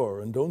my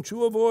door, and don't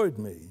you avoid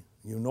me.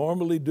 You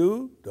normally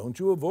do. Don't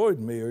you avoid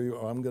me,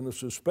 or I'm going to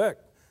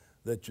suspect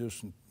that you're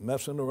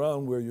messing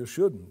around where you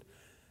shouldn't.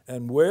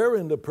 And where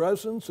in the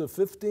presence of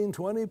 15,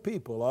 20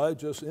 people, I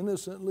just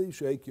innocently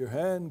shake your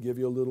hand, give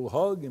you a little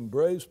hug,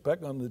 embrace,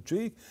 peck on the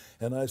cheek,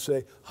 and I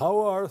say, how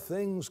are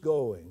things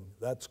going?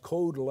 That's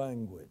code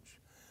language.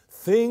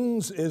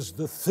 Things is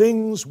the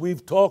things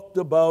we've talked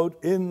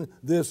about in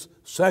this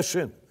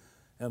session.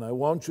 And I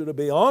want you to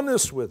be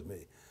honest with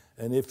me.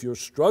 And if you're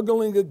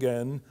struggling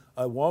again,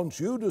 I want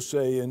you to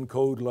say in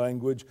code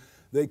language,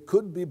 they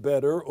could be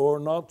better or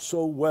not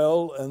so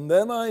well, and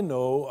then I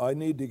know I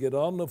need to get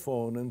on the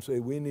phone and say,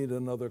 we need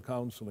another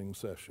counseling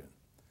session.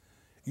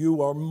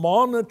 You are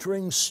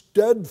monitoring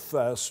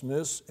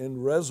steadfastness in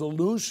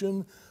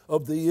resolution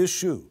of the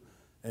issue,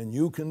 and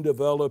you can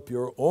develop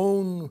your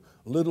own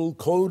little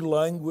code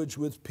language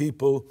with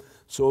people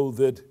so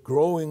that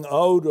growing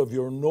out of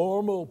your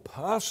normal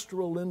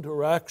pastoral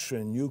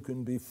interaction, you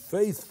can be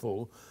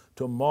faithful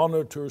to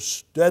monitor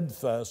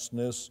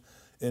steadfastness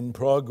in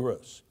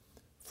progress.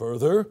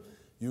 Further,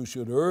 you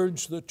should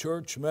urge the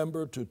church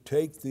member to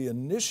take the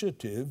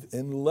initiative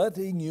in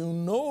letting you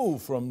know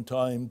from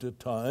time to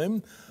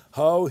time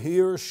how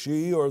he or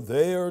she or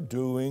they are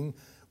doing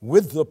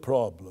with the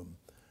problem.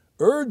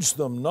 Urge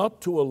them not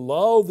to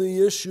allow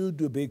the issue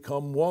to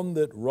become one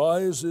that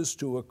rises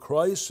to a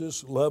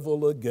crisis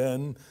level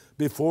again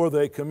before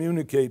they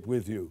communicate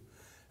with you.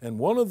 And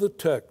one of the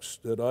texts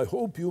that I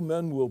hope you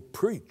men will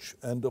preach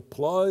and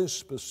apply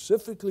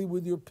specifically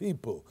with your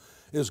people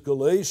is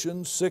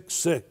Galatians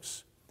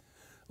 6:6.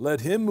 Let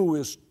him who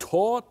is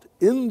taught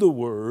in the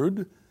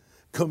word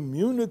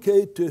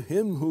communicate to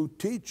him who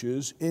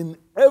teaches in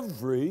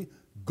every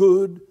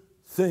good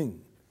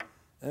thing.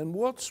 And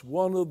what's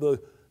one of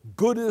the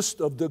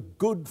goodest of the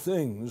good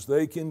things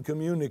they can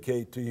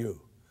communicate to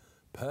you?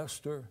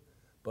 Pastor,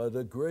 by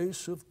the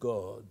grace of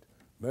God,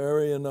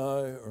 Mary and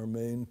I are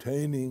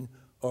maintaining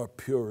our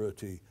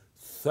purity.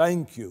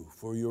 Thank you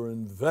for your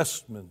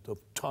investment of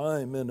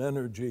time and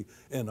energy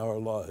in our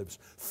lives.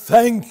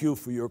 Thank you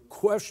for your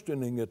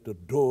questioning at the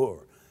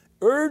door.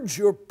 Urge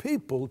your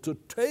people to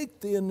take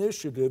the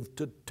initiative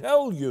to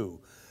tell you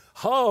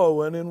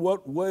how and in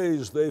what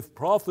ways they've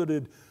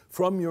profited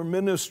from your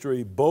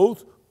ministry,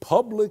 both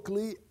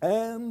publicly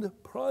and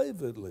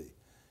privately.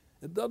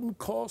 It doesn't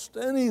cost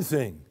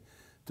anything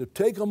to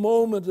take a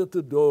moment at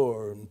the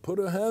door and put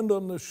a hand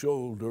on the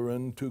shoulder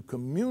and to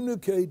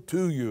communicate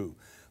to you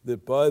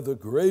that by the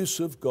grace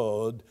of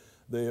God,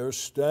 they are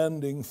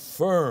standing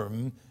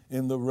firm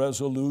in the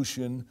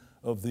resolution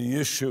of the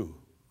issue.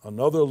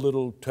 Another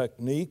little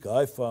technique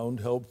I found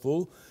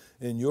helpful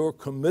in your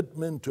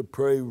commitment to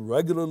pray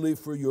regularly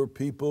for your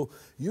people,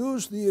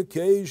 use the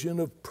occasion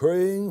of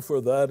praying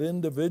for that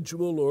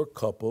individual or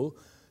couple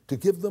to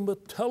give them a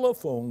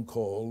telephone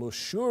call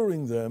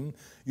assuring them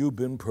you've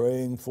been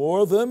praying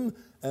for them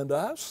and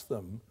ask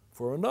them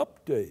for an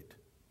update.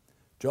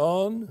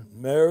 John,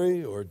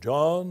 Mary, or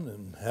John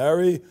and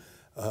Harry,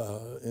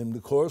 in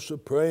the course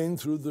of praying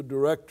through the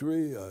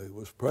directory, I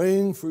was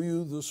praying for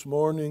you this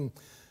morning,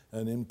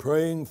 and in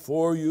praying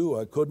for you,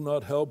 I could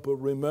not help but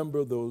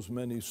remember those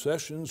many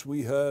sessions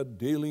we had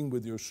dealing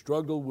with your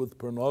struggle with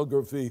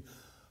pornography.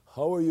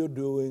 How are you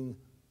doing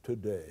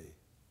today?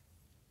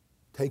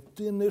 Take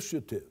the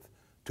initiative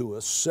to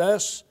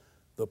assess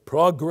the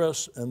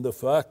progress and the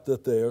fact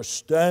that they are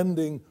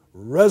standing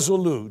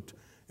resolute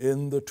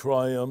in the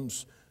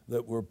triumphs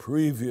that were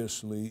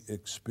previously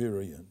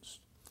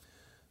experienced.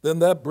 Then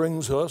that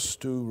brings us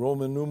to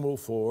Roman numeral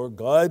 4,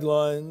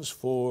 guidelines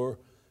for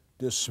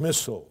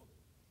dismissal.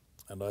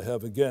 And I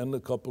have again a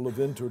couple of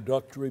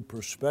introductory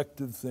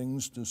perspective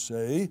things to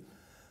say.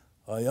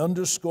 I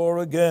underscore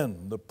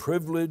again the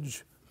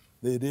privilege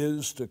it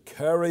is to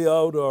carry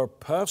out our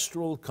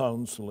pastoral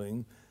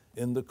counseling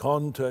in the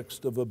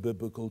context of a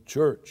biblical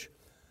church.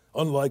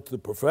 Unlike the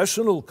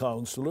professional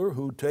counselor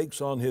who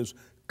takes on his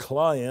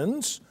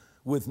clients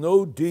with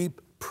no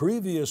deep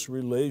previous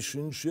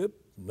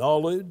relationship,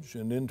 knowledge,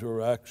 and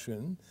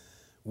interaction,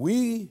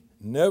 we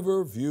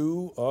never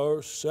view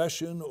our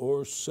session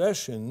or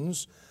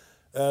sessions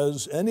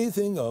as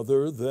anything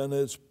other than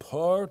as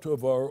part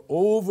of our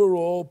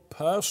overall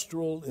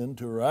pastoral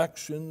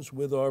interactions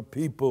with our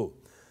people.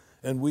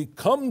 And we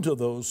come to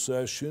those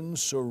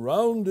sessions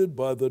surrounded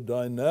by the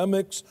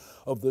dynamics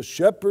of the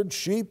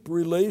shepherd-sheep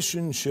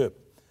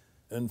relationship.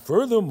 And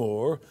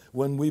furthermore,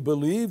 when we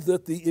believe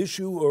that the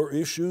issue or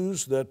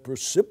issues that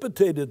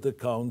precipitated the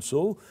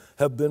council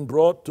have been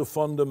brought to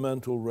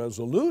fundamental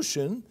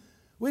resolution,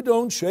 we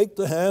don't shake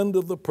the hand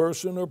of the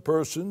person or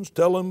persons,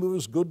 tell them it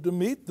was good to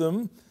meet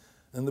them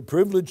and the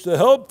privilege to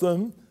help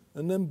them,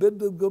 and then bid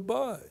them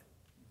goodbye.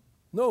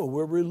 No,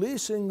 we're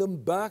releasing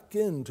them back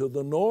into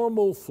the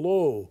normal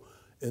flow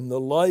in the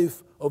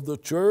life of the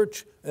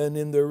church and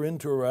in their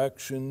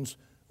interactions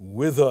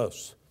with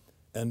us.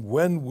 And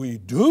when we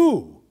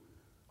do,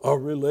 our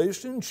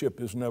relationship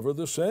is never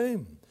the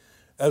same.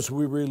 As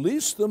we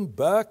release them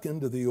back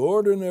into the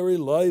ordinary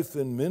life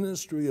and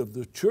ministry of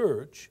the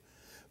church,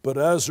 but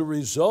as a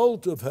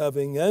result of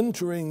having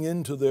entering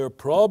into their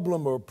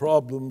problem or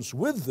problems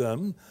with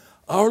them,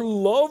 our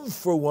love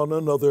for one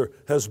another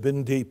has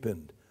been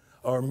deepened.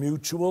 Our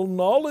mutual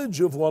knowledge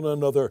of one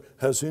another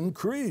has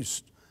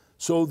increased,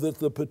 so that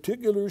the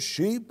particular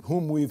sheep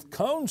whom we've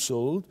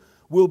counseled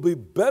will be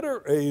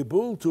better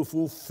able to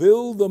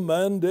fulfill the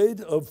mandate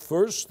of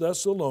 1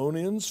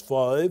 Thessalonians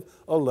 5,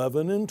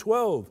 11, and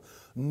 12.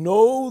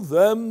 Know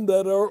them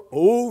that are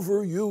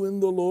over you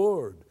in the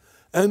Lord,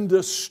 and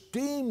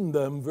esteem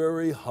them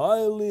very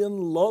highly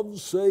in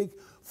love's sake,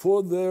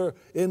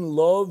 in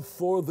love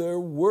for their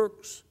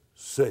works'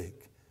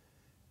 sake.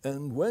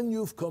 And when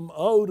you've come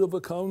out of a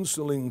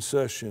counseling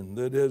session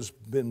that has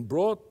been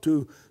brought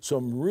to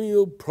some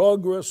real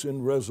progress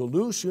in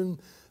resolution,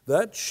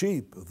 that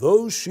sheep,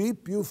 those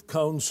sheep you've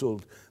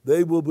counseled,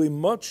 they will be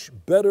much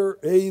better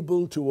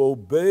able to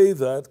obey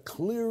that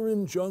clear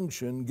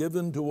injunction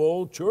given to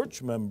all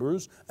church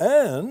members,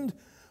 and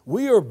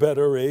we are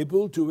better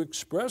able to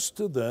express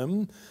to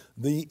them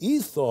the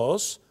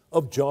ethos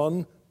of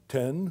John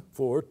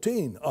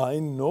 10:14. I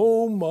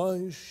know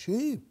my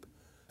sheep,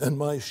 and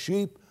my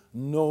sheep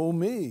know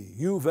me.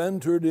 You've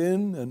entered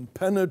in and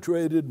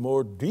penetrated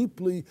more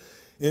deeply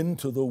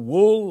into the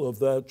wool of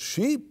that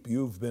sheep.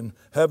 You've been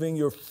having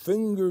your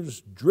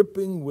fingers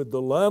dripping with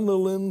the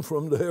lanolin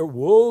from their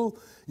wool.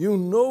 You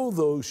know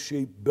those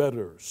sheep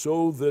better,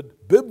 so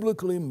that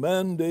biblically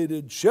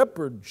mandated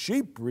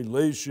shepherd-sheep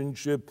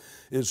relationship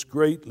is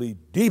greatly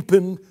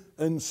deepened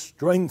and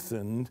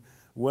strengthened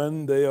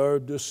when they are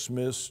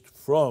dismissed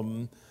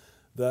from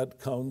that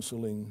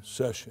counseling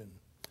session.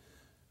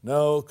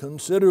 Now,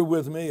 consider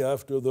with me,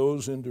 after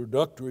those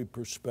introductory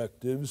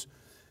perspectives,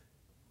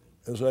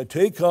 as I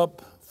take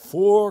up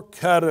 4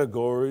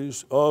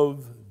 categories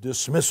of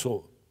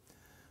dismissal.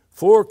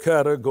 4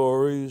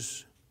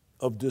 categories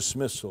of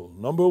dismissal.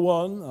 Number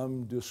 1,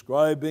 I'm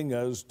describing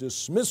as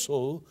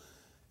dismissal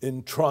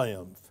in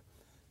triumph.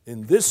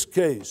 In this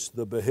case,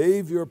 the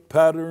behavior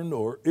pattern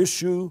or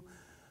issue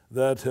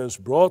that has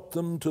brought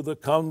them to the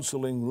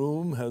counseling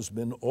room has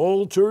been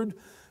altered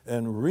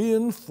and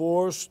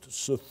reinforced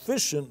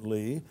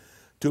sufficiently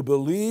to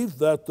believe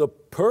that the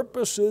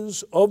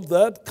purposes of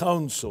that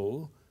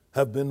counsel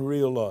have been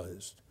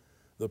realized.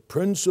 The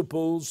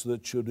principles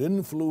that should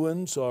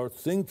influence our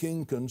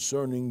thinking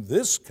concerning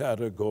this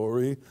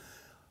category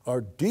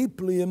are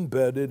deeply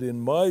embedded in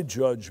my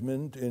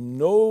judgment in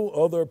no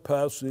other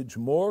passage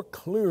more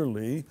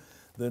clearly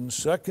than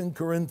 2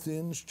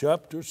 Corinthians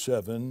chapter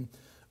 7,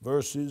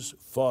 verses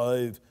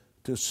 5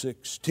 to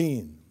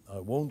 16. I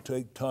won't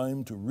take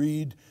time to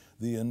read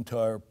the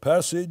entire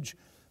passage,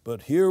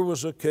 but here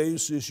was a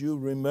case, as you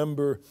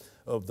remember,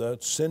 of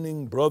that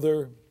sinning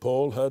brother.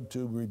 Paul had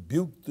to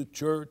rebuke the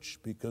church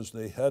because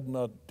they had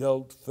not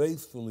dealt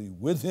faithfully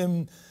with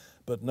him.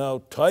 But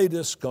now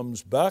Titus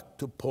comes back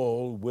to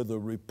Paul with a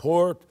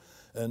report,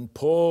 and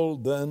Paul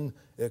then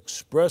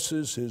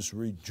expresses his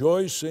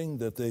rejoicing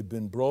that they've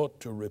been brought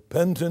to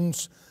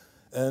repentance,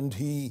 and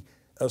he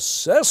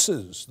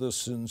assesses the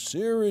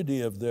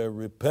sincerity of their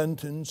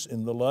repentance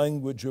in the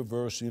language of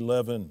verse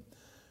 11.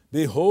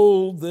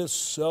 Behold this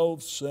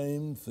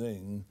selfsame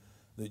thing,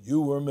 that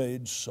you were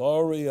made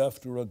sorry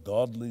after a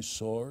godly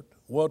sort,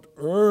 what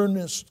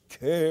earnest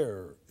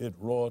care it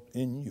wrought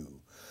in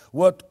you,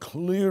 what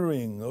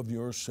clearing of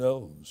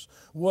yourselves,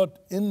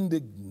 what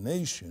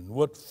indignation,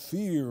 what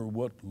fear,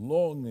 what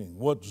longing,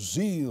 what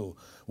zeal,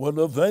 what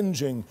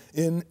avenging.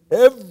 In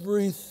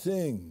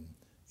everything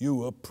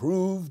you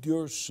approved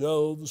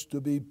yourselves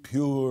to be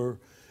pure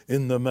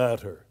in the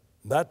matter.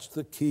 That's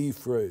the key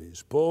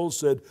phrase. Paul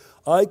said,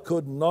 I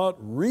could not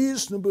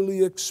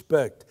reasonably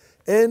expect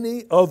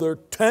any other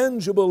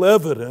tangible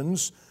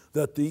evidence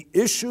that the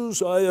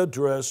issues I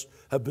addressed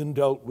have been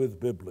dealt with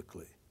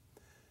biblically.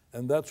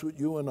 And that's what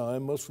you and I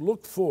must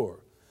look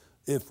for.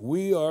 If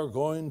we are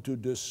going to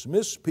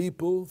dismiss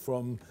people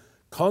from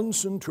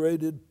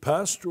concentrated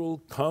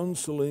pastoral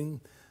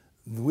counseling,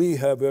 we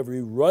have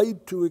every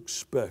right to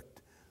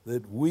expect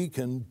that we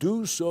can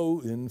do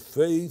so in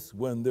faith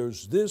when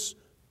there's this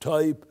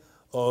type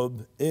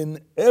of, in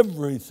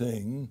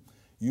everything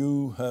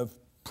you have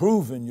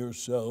proven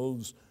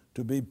yourselves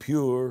to be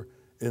pure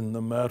in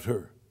the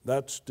matter.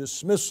 That's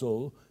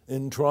dismissal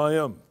in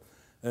triumph.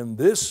 And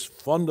this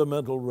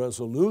fundamental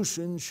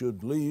resolution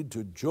should lead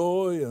to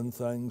joy and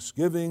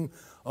thanksgiving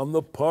on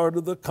the part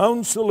of the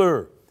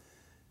counselor.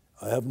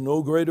 I have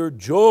no greater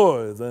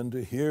joy than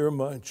to hear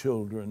my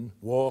children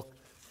walk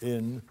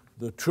in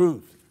the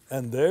truth.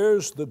 And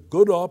there's the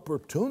good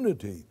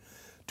opportunity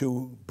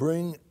to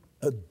bring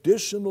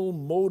additional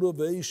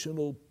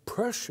motivational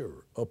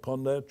pressure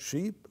upon that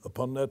sheep,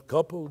 upon that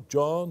couple,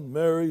 John,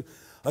 Mary.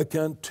 I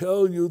can't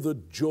tell you the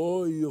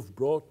joy you've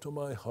brought to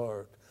my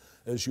heart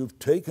as you've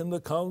taken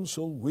the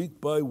counsel week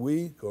by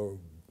week or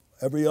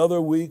every other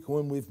week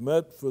when we've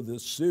met for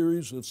this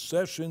series of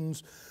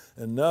sessions,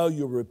 and now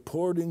you're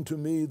reporting to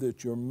me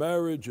that your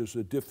marriage is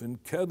a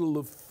different kettle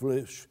of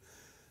fish.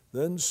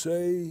 Then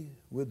say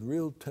with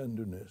real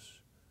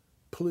tenderness,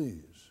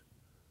 please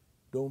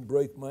don't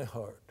break my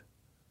heart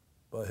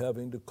by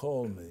having to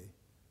call me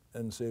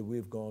and say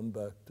we've gone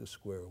back to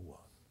square one.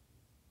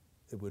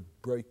 It would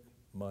break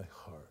my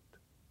heart.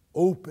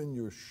 Open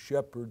your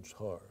shepherd's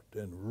heart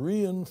and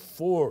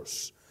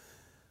reinforce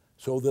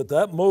so that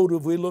that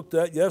motive we looked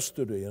at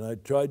yesterday, and I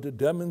tried to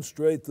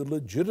demonstrate the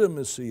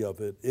legitimacy of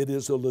it. It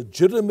is a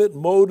legitimate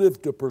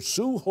motive to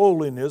pursue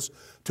holiness,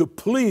 to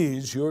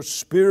please your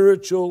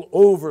spiritual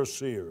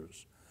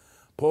overseers.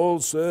 Paul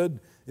said,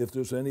 if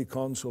there's any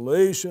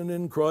consolation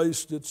in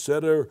Christ,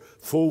 etc.,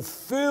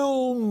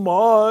 fulfill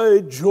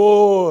my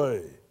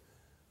joy,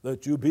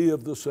 that you be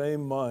of the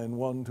same mind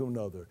one to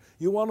another.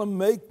 You want to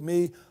make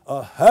me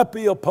a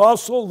happy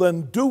apostle?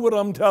 Then do what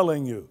I'm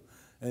telling you,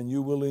 and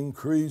you will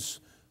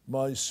increase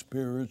my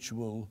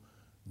spiritual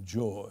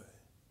joy.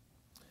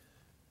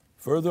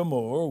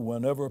 Furthermore,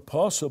 whenever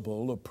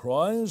possible,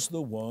 apprise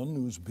the one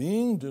who's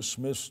being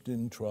dismissed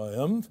in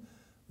triumph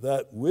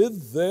that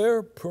with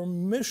their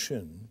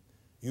permission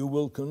you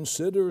will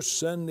consider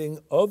sending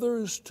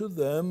others to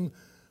them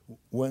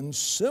when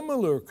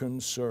similar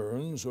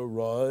concerns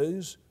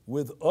arise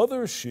with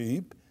other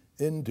sheep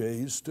in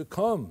days to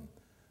come.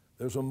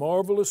 There's a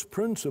marvelous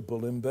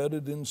principle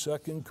embedded in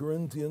 2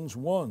 Corinthians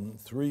 1,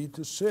 3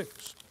 to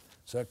 6.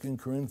 2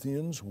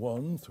 Corinthians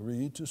 1,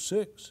 3 to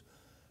 6.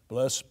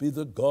 Blessed be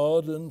the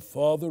God and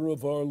Father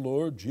of our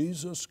Lord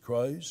Jesus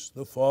Christ,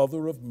 the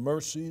Father of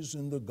mercies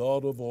and the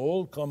God of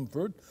all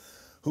comfort,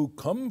 who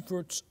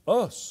comforts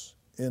us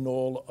in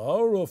all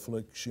our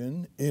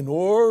affliction, in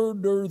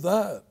order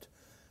that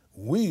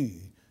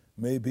we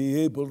may be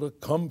able to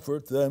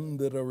comfort them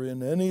that are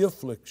in any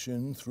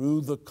affliction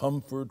through the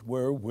comfort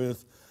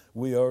wherewith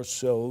we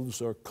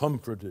ourselves are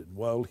comforted.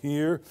 While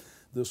here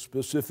the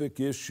specific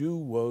issue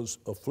was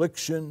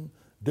affliction,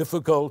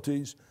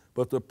 difficulties,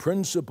 but the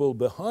principle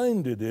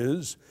behind it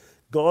is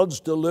God's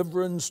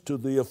deliverance to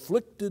the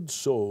afflicted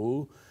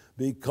soul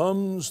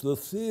becomes the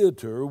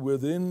theater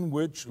within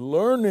which,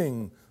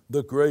 learning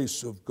the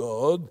grace of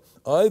God,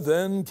 I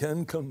then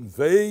can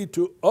convey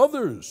to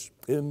others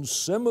in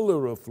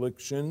similar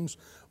afflictions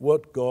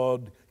what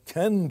God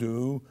can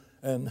do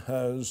and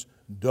has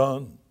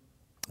done.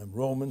 And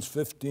Romans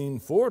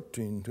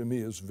 15:14 to me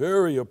is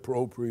very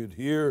appropriate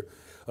here.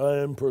 I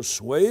am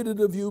persuaded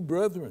of you,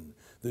 brethren,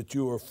 that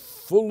you are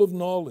full of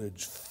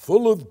knowledge,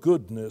 full of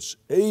goodness,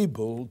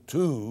 able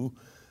to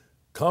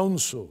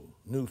counsel,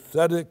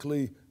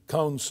 nouthetically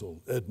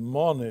counsel,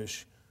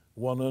 admonish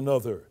one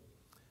another.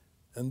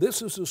 And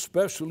this is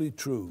especially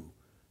true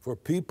for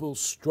people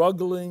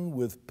struggling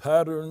with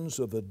patterns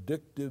of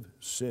addictive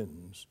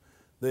sins.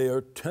 They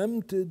are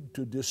tempted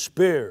to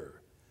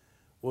despair.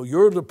 Well,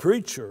 you're the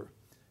preacher,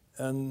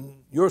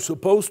 and you're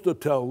supposed to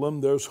tell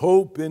them there's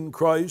hope in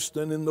Christ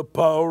and in the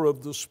power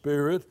of the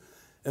Spirit,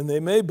 and they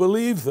may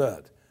believe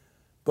that.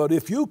 But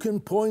if you can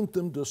point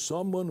them to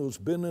someone who's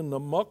been in the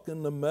muck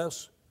and the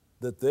mess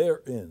that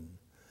they're in,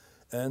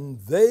 and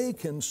they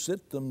can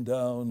sit them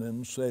down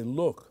and say,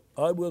 look,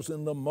 I was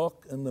in the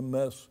muck and the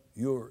mess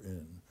you're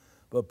in,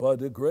 but by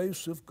the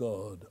grace of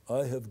God,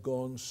 I have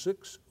gone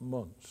 6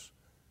 months,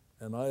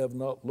 and I have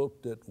not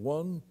looked at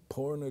one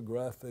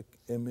pornographic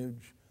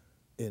image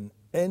in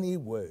any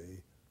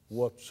way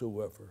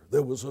whatsoever.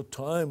 There was a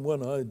time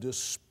when I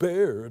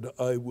despaired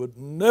I would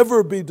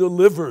never be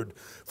delivered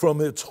from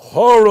its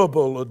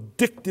horrible,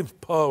 addictive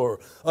power.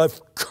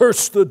 I've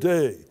cursed the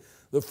day.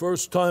 The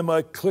first time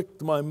I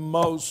clicked my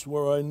mouse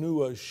where I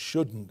knew I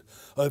shouldn't.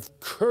 I've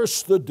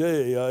cursed the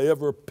day I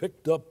ever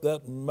picked up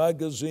that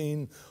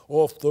magazine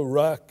off the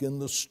rack in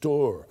the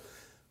store.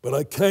 But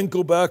I can't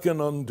go back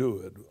and undo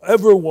it.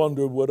 Ever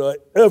wondered would I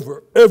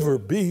ever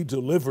be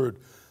delivered?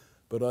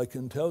 But I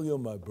can tell you,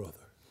 my brother,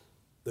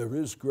 there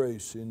is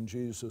grace in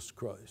Jesus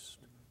Christ.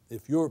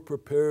 If you're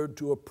prepared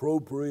to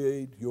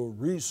appropriate your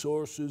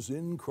resources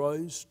in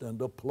Christ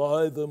and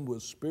apply them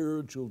with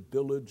spiritual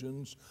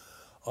diligence,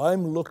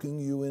 I'm looking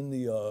you in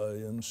the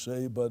eye and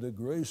say, by the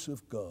grace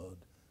of God,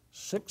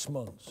 6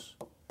 months,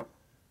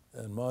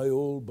 and my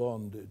old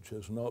bondage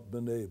has not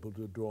been able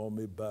to draw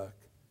me back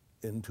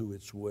into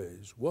its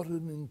ways. What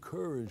an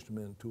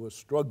encouragement to a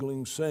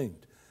struggling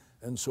saint.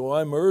 And so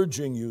I'm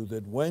urging you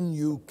that when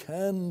you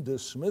can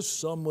dismiss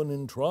someone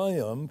in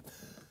triumph,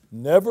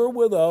 never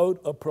without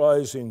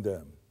apprising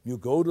them. You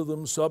go to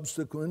them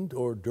subsequent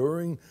or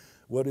during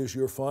what is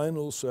your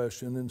final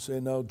session and say,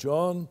 now,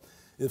 John,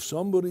 if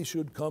somebody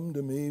should come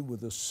to me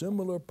with a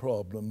similar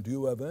problem, do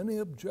you have any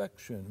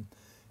objection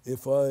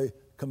if I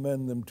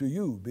commend them to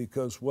you?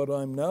 Because what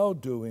I'm now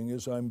doing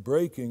is I'm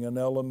breaking an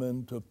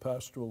element of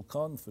pastoral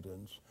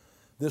confidence.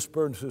 This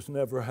person has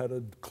never had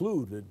a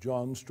clue that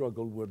John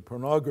struggled with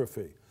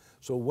pornography.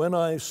 So when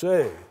I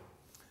say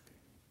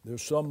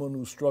there's someone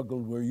who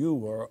struggled where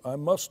you are, I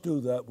must do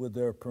that with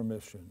their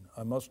permission.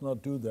 I must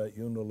not do that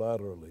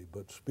unilaterally.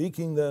 But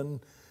speaking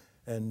then,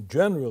 and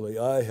generally,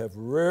 I have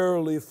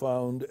rarely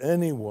found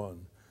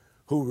anyone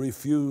who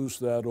refused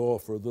that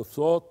offer. The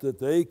thought that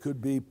they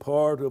could be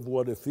part of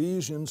what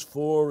Ephesians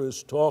 4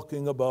 is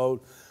talking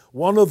about,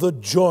 one of the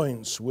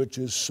joints which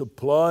is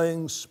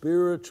supplying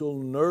spiritual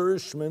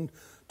nourishment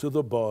to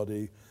the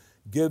body,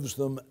 gives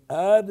them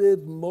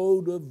added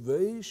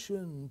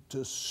motivation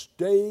to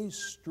stay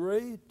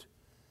straight.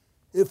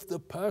 If the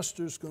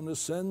pastor's going to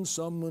send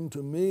someone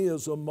to me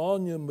as a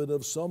monument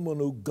of someone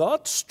who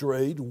got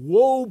straight,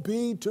 woe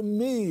be to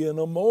me in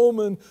a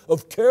moment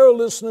of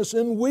carelessness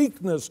and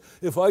weakness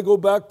if I go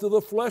back to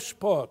the flesh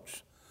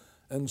pots.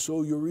 And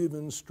so you're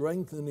even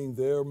strengthening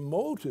their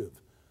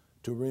motive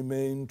to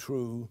remain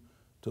true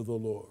to the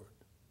Lord.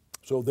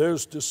 So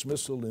there's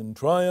dismissal in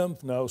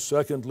triumph. Now,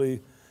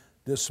 secondly,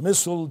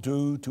 dismissal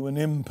due to an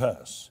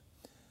impasse.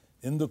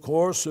 In the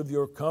course of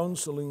your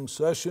counseling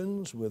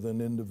sessions with an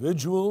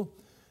individual,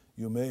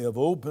 you may have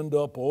opened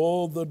up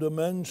all the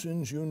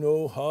dimensions you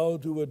know how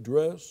to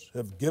address,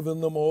 have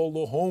given them all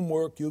the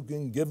homework you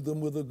can give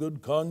them with a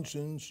good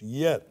conscience,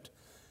 yet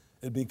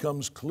it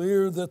becomes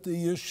clear that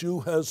the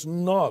issue has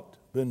not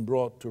been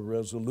brought to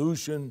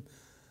resolution.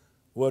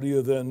 What do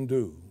you then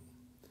do?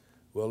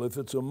 Well, if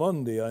it's a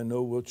Monday, I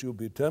know what you'll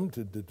be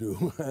tempted to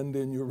do, and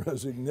in your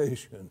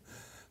resignation.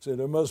 Say,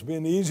 there must be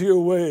an easier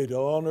way to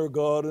honor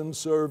God and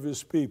serve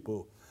His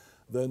people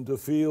than to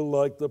feel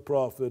like the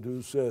prophet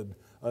who said,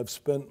 I've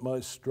spent my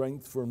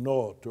strength for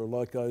naught, or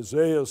like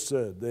Isaiah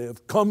said, they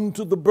have come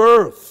to the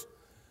birth,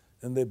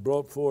 and they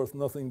brought forth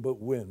nothing but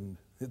wind.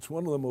 It's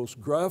one of the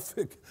most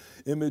graphic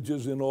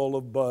images in all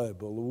of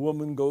Bible. A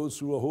woman goes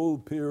through a whole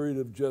period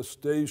of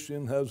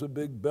gestation, has a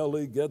big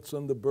belly, gets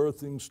on the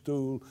birthing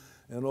stool,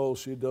 and all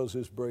she does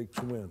is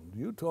breaks wind.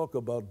 You talk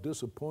about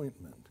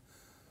disappointment.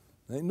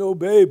 Ain't no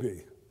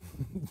baby.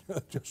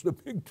 Just a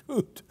big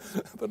toot.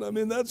 But I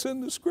mean, that's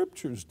in the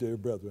scriptures, dear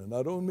brethren.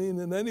 I don't mean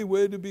in any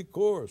way to be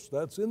coarse.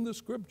 That's in the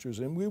scriptures,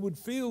 and we would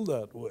feel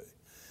that way.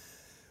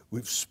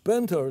 We've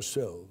spent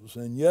ourselves,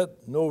 and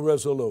yet no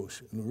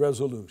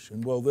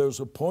resolution. Well, there's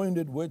a point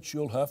at which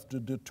you'll have to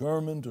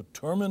determine to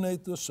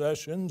terminate the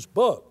sessions,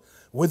 but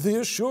with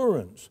the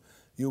assurance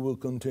you will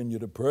continue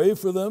to pray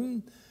for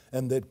them,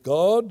 and that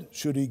God,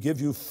 should He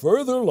give you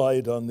further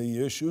light on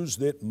the issues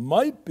that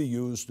might be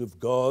used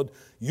of God,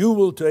 you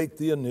will take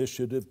the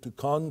initiative to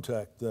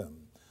contact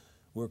them.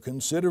 We're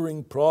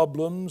considering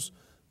problems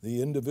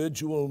the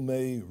individual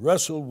may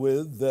wrestle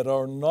with that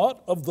are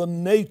not of the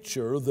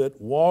nature that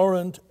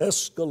warrant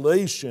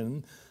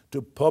escalation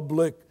to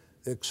public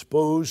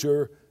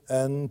exposure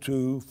and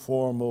to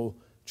formal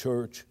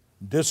church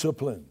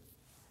discipline.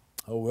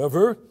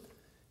 However,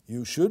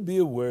 you should be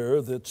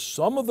aware that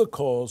some of the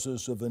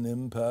causes of an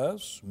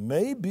impasse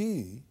may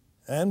be,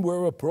 and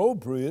where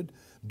appropriate,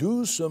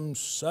 do some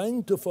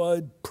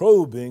sanctified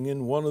probing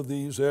in one of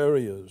these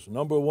areas.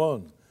 Number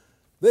one,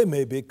 they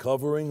may be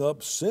covering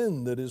up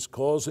sin that is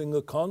causing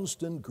a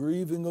constant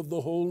grieving of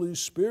the Holy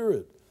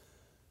Spirit.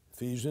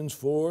 Ephesians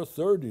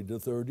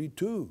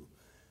 4:30-32.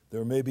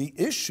 There may be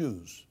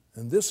issues,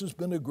 and this has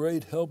been a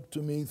great help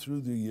to me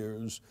through the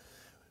years,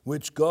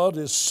 which God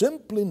has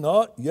simply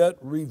not yet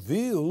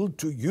revealed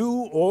to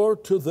you or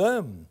to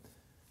them.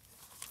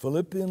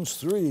 Philippians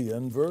 3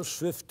 and verse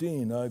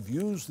 15. I've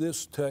used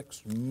this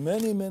text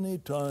many, many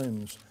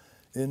times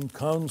in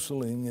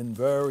counseling in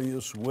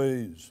various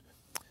ways.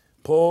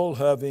 Paul,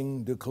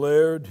 having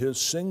declared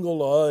his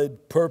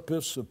single-eyed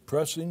purpose of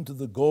pressing to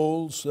the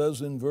goal,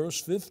 says in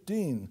verse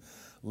 15,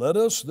 "Let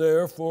us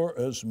therefore,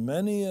 as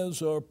many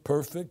as are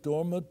perfect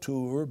or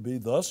mature, be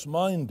thus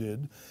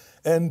minded,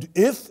 and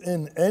if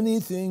in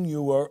anything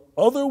you are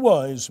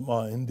otherwise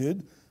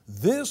minded,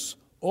 this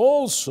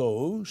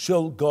also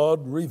shall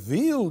God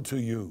reveal to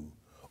you.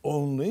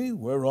 Only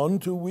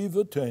whereunto we've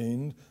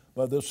attained,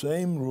 by the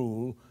same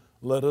rule,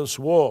 let us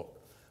walk."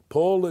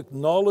 Paul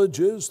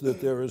acknowledges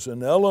that there is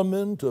an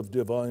element of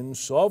divine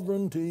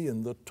sovereignty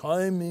in the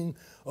timing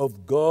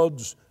of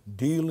God's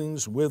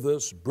dealings with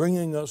us,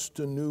 bringing us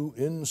to new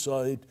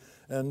insight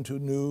and to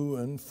new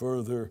and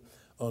further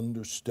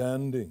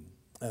understanding.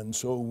 And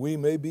so we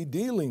may be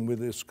dealing with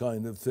this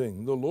kind of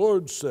thing. The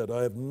Lord said,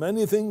 "I have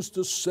many things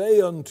to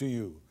say unto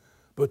you,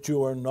 but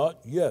you are not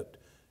yet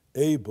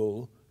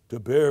able to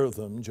bear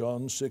them,"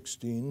 John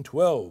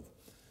 16:12.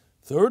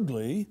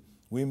 Thirdly,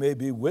 we may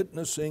be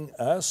witnessing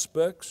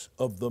aspects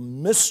of the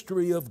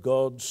mystery of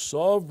God's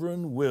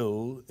sovereign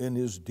will in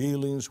his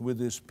dealings with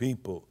his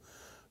people,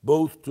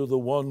 both to the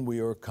one we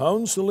are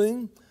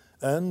counseling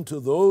and to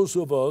those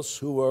of us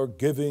who are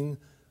giving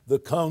the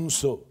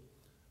counsel.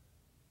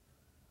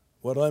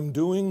 What I'm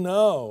doing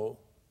now,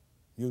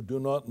 you do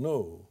not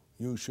know.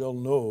 You shall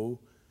know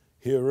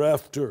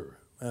hereafter.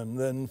 And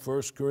then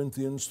 1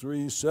 Corinthians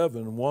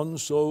 3:7, one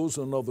sows,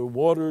 another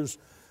waters,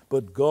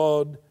 but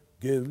God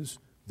gives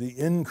the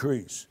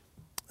increase.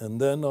 And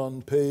then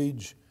on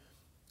page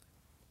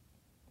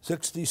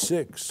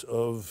 66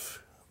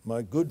 of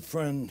my good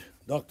friend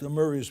Dr.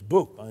 Murray's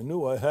book, I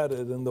knew I had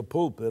it in the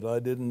pulpit, I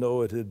didn't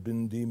know it had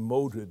been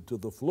demoted to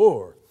the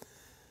floor.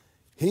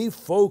 He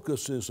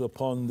focuses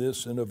upon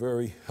this in a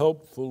very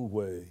helpful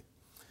way.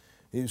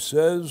 He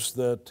says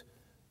that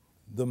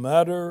the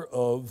matter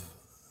of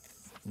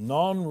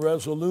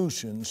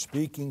non-resolution,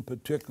 speaking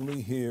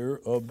particularly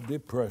here of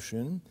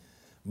depression,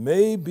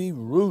 may be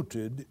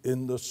rooted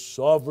in the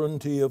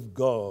sovereignty of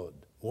God.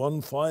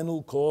 One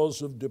final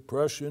cause of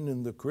depression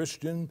in the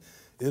Christian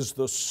is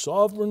the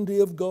sovereignty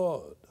of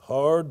God.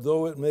 Hard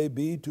though it may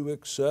be to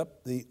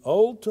accept, the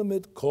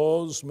ultimate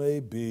cause may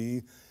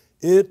be,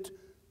 it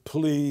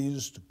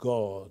pleased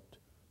God.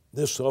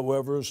 This,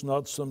 however, is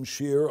not some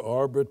sheer,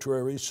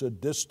 arbitrary,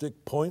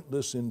 sadistic,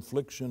 pointless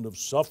infliction of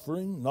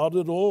suffering, not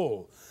at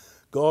all.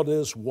 God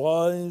has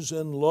wise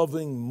and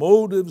loving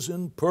motives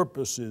and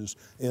purposes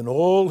in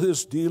all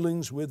his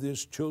dealings with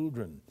his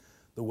children.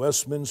 The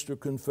Westminster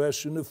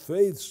Confession of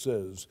Faith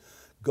says,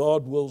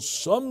 God will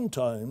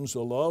sometimes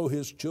allow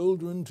his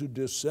children to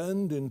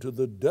descend into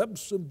the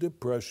depths of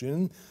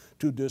depression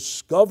to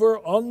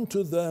discover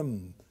unto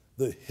them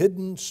the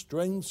hidden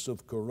strengths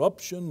of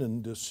corruption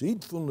and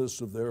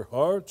deceitfulness of their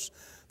hearts,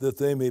 that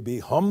they may be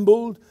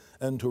humbled,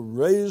 and to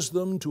raise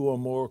them to a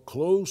more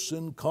close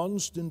and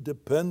constant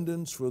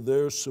dependence for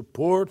their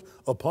support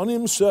upon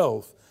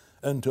himself,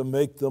 and to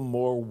make them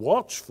more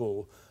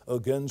watchful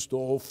against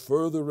all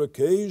further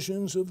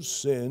occasions of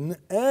sin,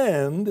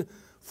 and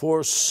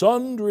for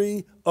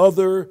sundry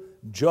other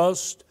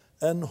just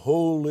and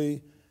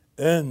holy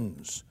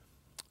ends.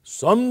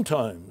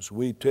 Sometimes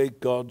we take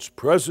God's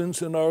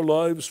presence in our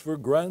lives for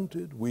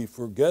granted. We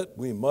forget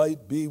we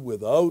might be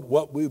without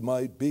what we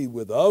might be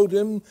without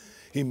him.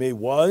 He may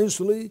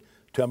wisely,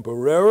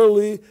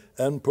 temporarily,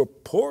 and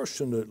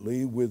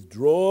proportionately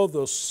withdraw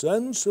the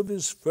sense of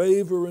his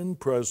favor and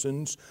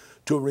presence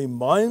to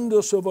remind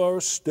us of our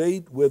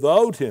state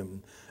without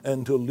him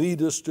and to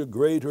lead us to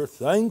greater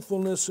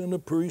thankfulness and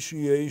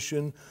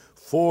appreciation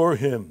for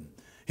him.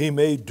 He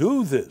may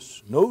do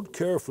this, note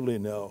carefully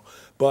now,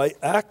 by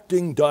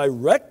acting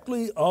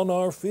directly on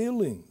our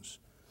feelings,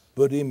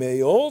 but he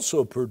may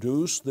also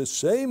produce the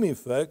same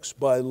effects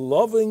by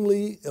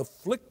lovingly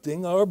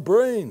afflicting our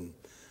brain,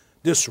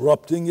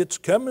 disrupting its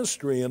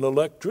chemistry and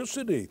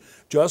electricity,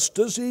 just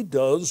as he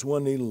does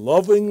when he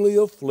lovingly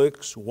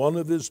afflicts one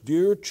of his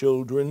dear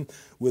children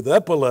with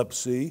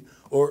epilepsy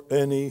or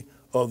any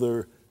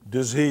other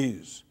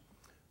disease.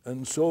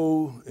 And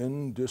so,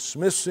 in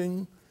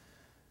dismissing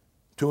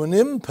to an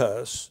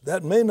impasse,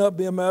 that may not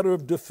be a matter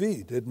of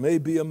defeat. It may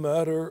be a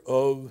matter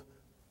of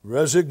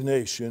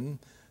resignation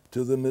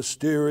to the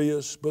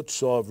mysterious but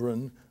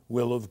sovereign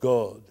will of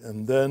God.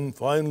 And then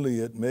finally,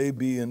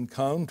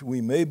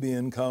 we may be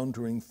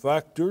encountering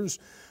factors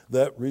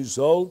that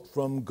result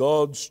from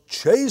God's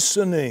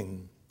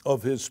chastening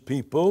of his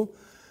people,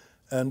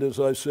 And as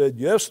I said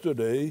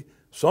yesterday,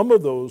 some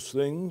of those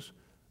things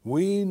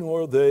we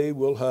nor they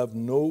will have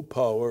no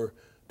power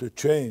to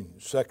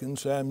change. 2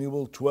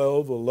 Samuel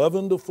 12,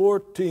 11 to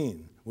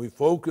 14. We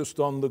focused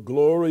on the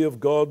glory of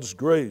God's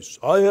grace.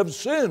 I have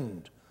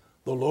sinned.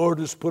 The Lord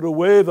has put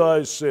away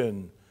thy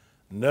sin.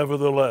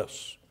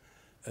 Nevertheless.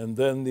 And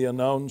then the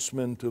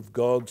announcement of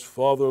God's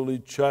fatherly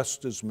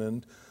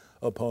chastisement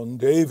upon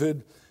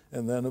David.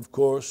 And then, of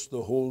course,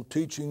 the whole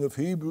teaching of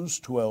Hebrews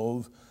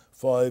 12,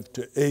 5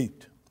 to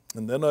 8.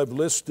 And then I've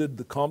listed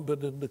the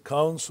competent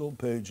counsel,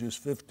 pages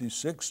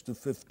 56 to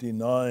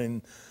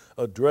 59,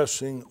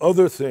 addressing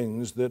other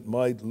things that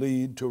might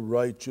lead to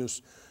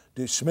righteous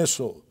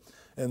dismissal.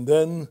 And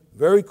then,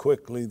 very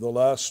quickly, the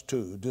last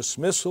two,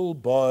 dismissal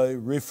by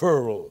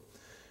referral.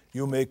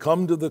 You may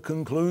come to the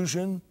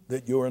conclusion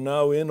that you are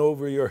now in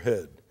over your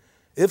head.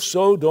 If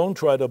so, don't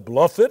try to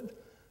bluff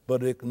it,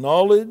 but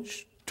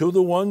acknowledge to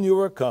the one you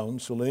are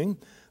counseling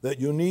that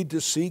you need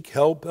to seek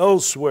help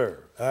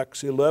elsewhere.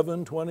 Acts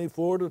 11,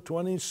 24 to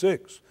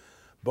 26.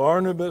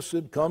 Barnabas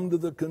had come to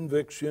the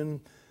conviction,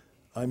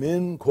 I'm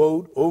in,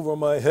 quote, over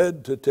my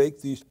head to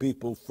take these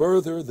people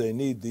further. They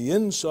need the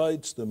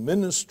insights, the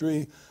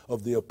ministry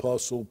of the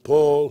Apostle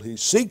Paul. He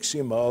seeks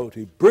him out,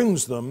 he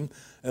brings them,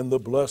 and the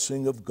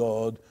blessing of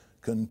God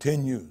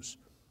continues.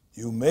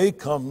 You may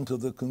come to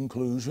the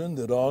conclusion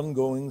that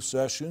ongoing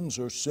sessions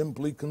are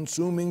simply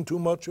consuming too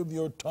much of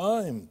your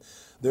time,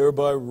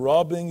 thereby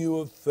robbing you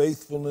of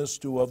faithfulness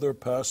to other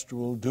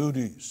pastoral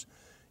duties.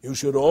 You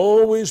should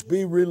always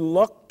be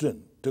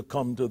reluctant to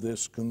come to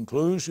this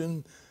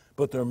conclusion,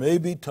 but there may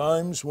be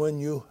times when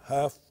you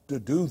have to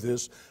do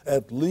this,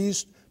 at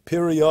least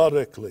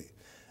periodically,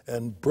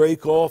 and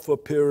break off a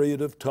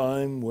period of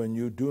time when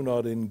you do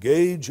not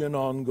engage in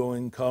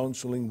ongoing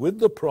counseling with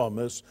the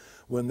promise,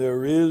 when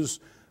there is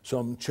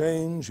some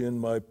change in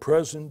my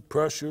present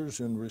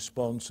pressures and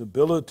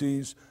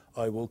responsibilities,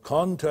 I will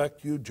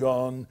contact you,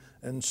 John,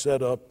 and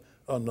set up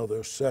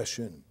another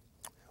session.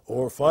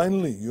 Or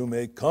finally, you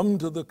may come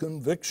to the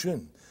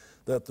conviction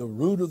that the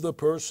root of the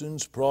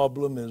person's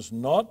problem is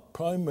not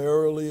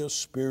primarily a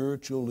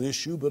spiritual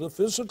issue, but a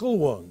physical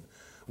one,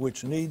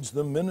 which needs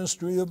the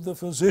ministry of the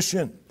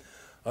physician.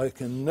 I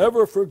can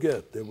never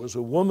forget, there was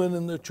a woman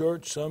in the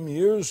church some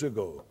years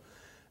ago,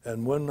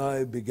 and when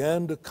I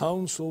began to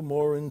counsel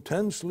more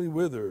intensely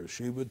with her,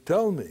 she would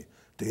tell me,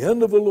 at the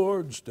end of the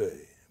Lord's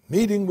Day,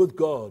 meeting with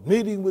God,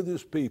 meeting with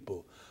his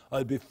people,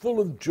 I'd be full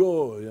of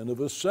joy and of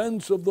a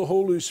sense of the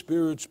Holy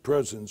Spirit's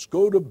presence,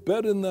 go to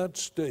bed in that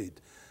state,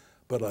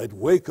 but I'd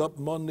wake up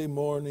Monday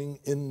morning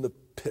in the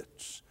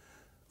pits,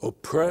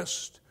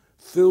 oppressed,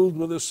 filled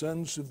with a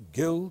sense of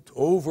guilt,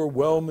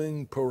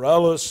 overwhelming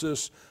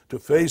paralysis to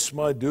face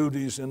my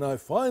duties, and I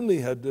finally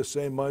had to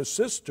say, my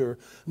sister,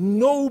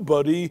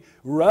 nobody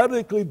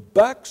radically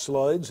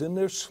backslides in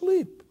their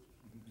sleep.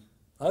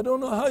 I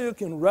don't know how you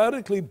can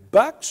radically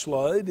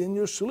backslide in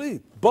your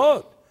sleep,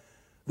 but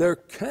there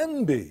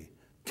can be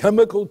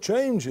chemical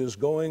changes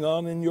going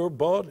on in your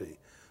body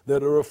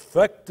that are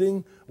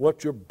affecting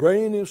what your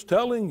brain is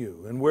telling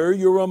you and where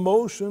your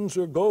emotions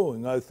are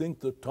going. I think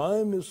the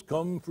time has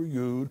come for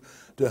you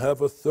to have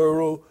a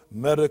thorough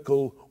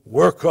medical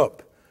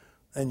workup.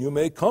 And you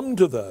may come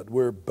to that.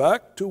 We're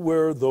back to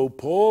where, though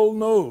Paul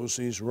knows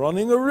he's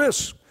running a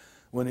risk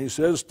when he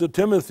says to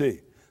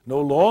Timothy, no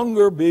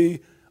longer be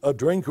a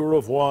drinker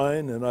of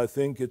wine, and I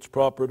think it's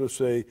proper to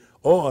say,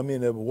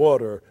 of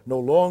water, no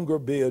longer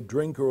be a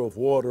drinker of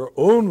water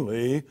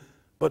only,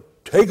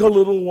 but take a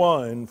little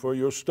wine for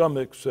your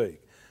stomach's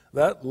sake.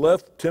 That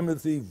left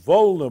Timothy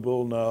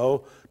vulnerable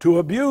now to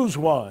abuse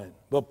wine.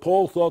 But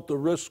Paul thought the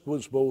risk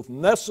was both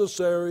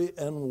necessary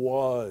and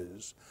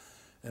wise.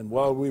 And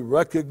while we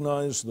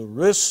recognize the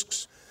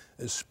risks,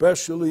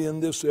 especially in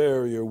this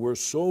area where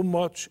so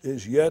much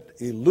is yet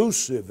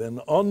elusive and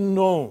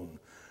unknown,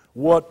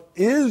 what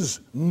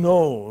is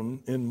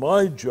known, in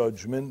my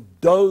judgment,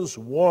 does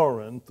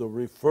warrant the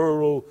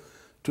referral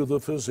to the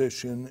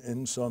physician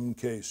in some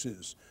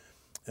cases.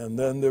 And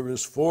then there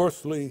is,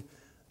 fourthly,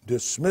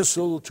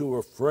 dismissal to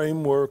a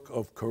framework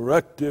of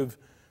corrective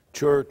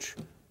church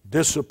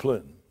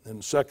discipline.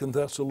 In 2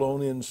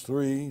 Thessalonians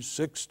 3,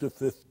 6 to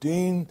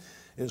 15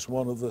 is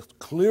one of the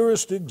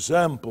clearest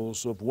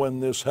examples of when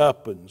this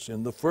happens.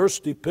 In the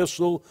first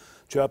epistle,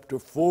 chapter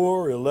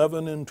 4,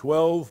 11 and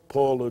 12,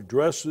 Paul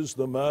addresses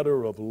the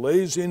matter of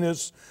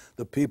laziness.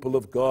 The people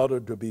of God are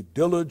to be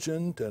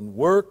diligent and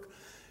work.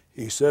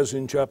 He says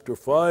in chapter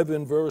 5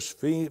 in verse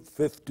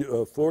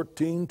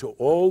 14, to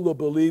all the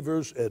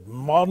believers,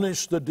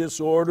 admonish the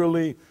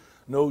disorderly.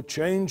 No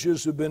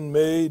changes have been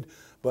made.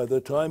 By the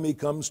time he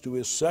comes to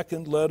his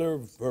second letter,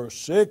 verse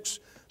 6,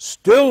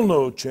 still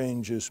no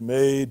changes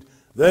made.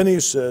 Then he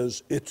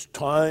says, it's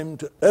time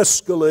to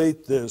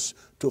escalate this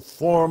to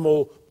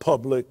formal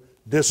public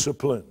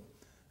discipline.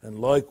 And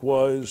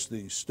likewise,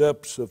 the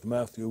steps of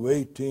Matthew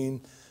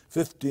 18,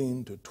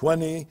 15 to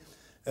 20,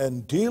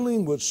 and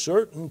dealing with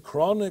certain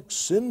chronic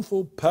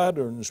sinful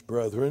patterns,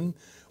 brethren,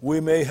 we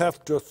may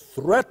have to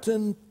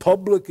threaten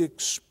public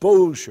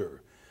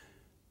exposure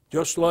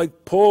Just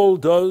like Paul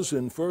does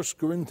in 1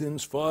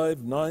 Corinthians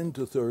 5, 9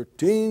 to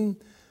 13,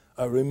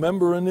 I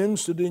remember an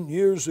incident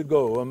years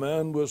ago. A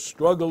man was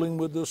struggling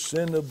with the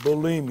sin of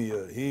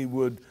bulimia. He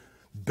would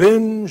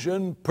binge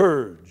and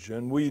purge,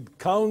 and we'd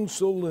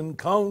counsel and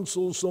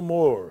counsel some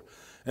more.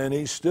 And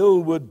he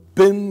still would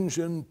binge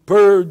and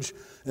purge.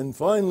 And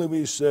finally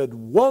we said,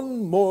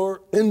 one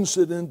more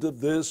incident of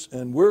this,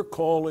 and we're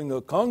calling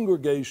a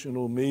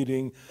congregational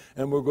meeting,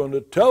 and we're going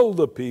to tell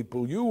the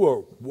people, you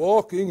are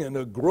walking in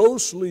a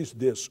grossly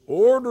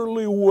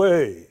disorderly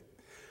way,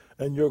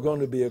 and you're going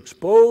to be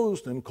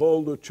exposed, and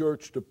call the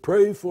church to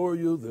pray for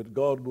you that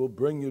God will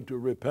bring you to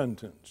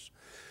repentance.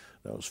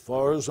 Now, as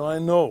far as I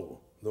know,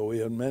 though he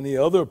had many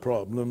other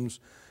problems,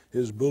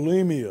 his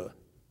bulimia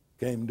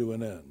came to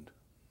an end,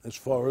 as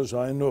far as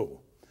I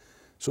know.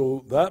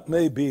 So that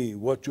may be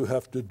what you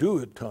have to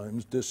do at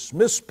times,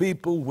 dismiss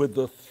people with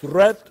the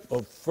threat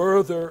of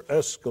further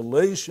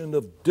escalation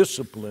of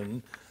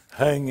discipline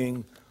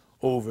hanging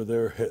over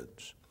their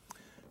heads.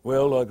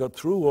 Well, I got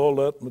through all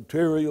that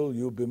material.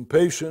 You've been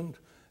patient,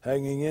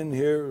 hanging in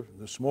here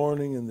this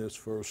morning in this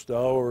first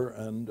hour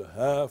and a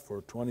half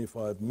or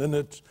 25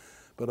 minutes.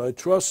 But I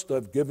trust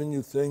I've given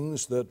you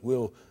things that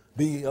will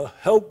be a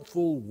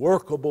helpful,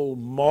 workable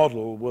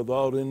model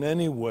without in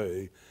any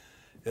way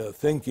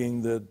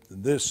thinking that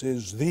this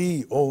is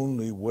the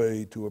only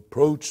way to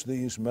approach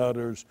these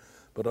matters.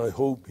 But I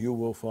hope you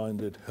will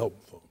find it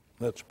helpful.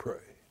 Let's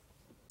pray.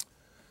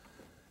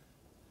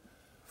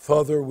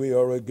 Father, we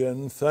are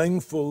again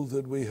thankful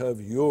that we have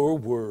your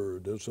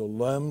word as a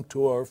lamp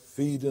to our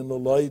feet and a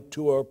light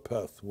to our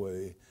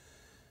pathway.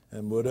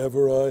 And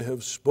whatever I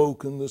have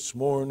spoken this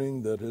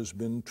morning that has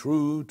been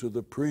true to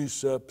the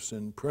precepts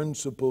and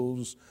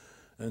principles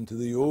and to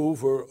the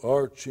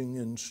overarching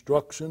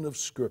instruction of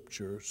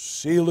Scripture,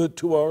 seal it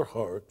to our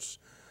hearts,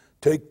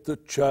 take the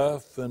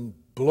chaff and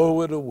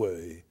blow it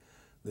away,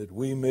 that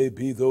we may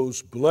be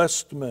those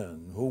blessed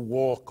men who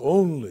walk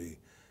only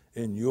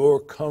in your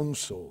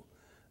counsel,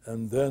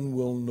 and then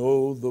will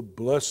know the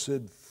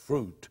blessed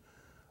fruit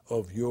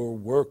of your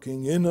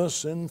working in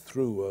us and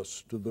through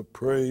us to the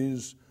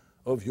praise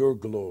of your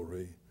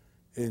glory.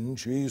 In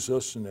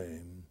Jesus'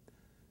 name,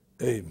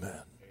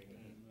 amen.